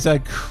 Cat. That is a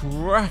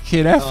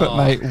cracking effort,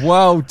 mate.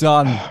 Well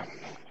done.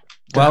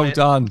 Well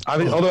done. I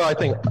mean, although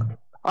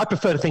I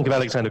prefer to think of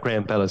Alexander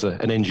Graham Bell as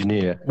an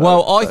engineer.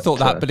 Well, I thought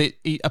that, but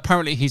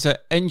apparently he's an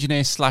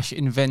engineer /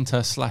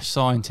 inventor /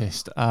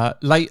 scientist.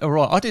 Later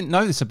on, I didn't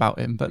know this about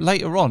him, but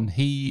later on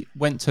he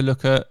went to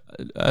look at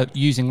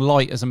using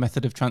light as a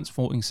method of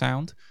transporting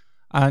sound.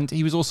 And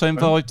he was also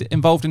involved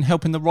in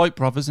helping the Wright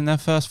brothers in their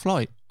first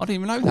flight. I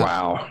didn't even know that.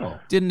 Wow.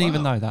 Didn't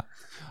even know that.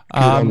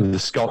 The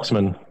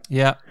Scotsman.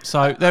 Yeah,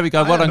 so there we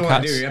go. Well done, Cats. I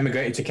had no idea he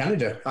emigrated to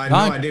Canada. I had no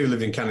idea he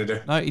lived in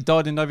Canada. No, he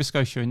died in Nova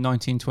Scotia in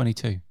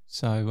 1922.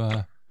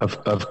 So...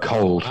 Of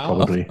cold,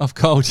 probably. Of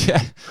cold,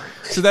 yeah.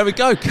 So there we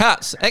go,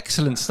 Cats.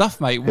 Excellent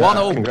stuff, mate.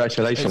 1-1.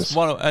 Congratulations.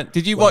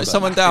 Did you write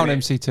someone down,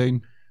 MC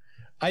Toon?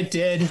 I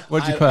did.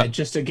 What did you put?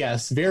 Just a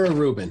guess. Vera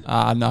Rubin.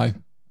 No.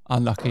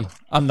 Unlucky.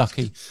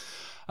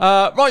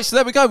 Right, so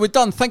there we go. We're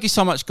done. Thank you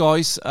so much,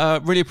 guys.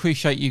 Really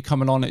appreciate you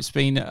coming on. It's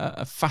been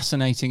a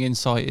fascinating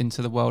insight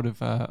into the world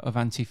of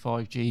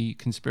anti-5G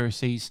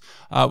conspiracies.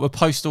 We'll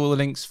post all the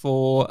links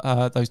for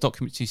those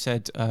documents you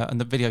said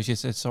and the videos you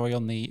said,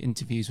 on the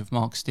interviews with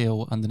Mark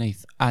Steele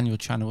underneath and your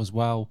channel as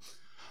well.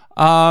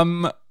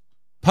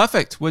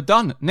 Perfect. We're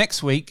done.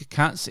 Next week,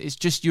 Cats, it's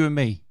just you and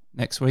me.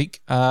 Next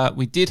week,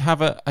 we did have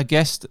a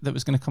guest that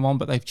was going to come on,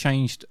 but they've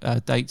changed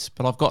dates.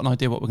 But I've got an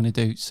idea what we're going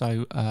to do.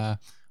 So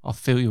I'll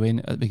fill you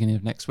in at the beginning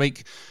of next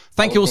week.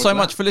 Thank you all so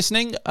much for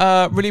listening.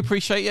 Really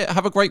appreciate it.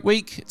 Have a great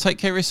week. Take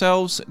care of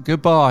yourselves.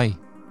 Goodbye.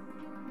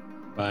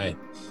 Bye.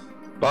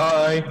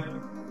 Bye.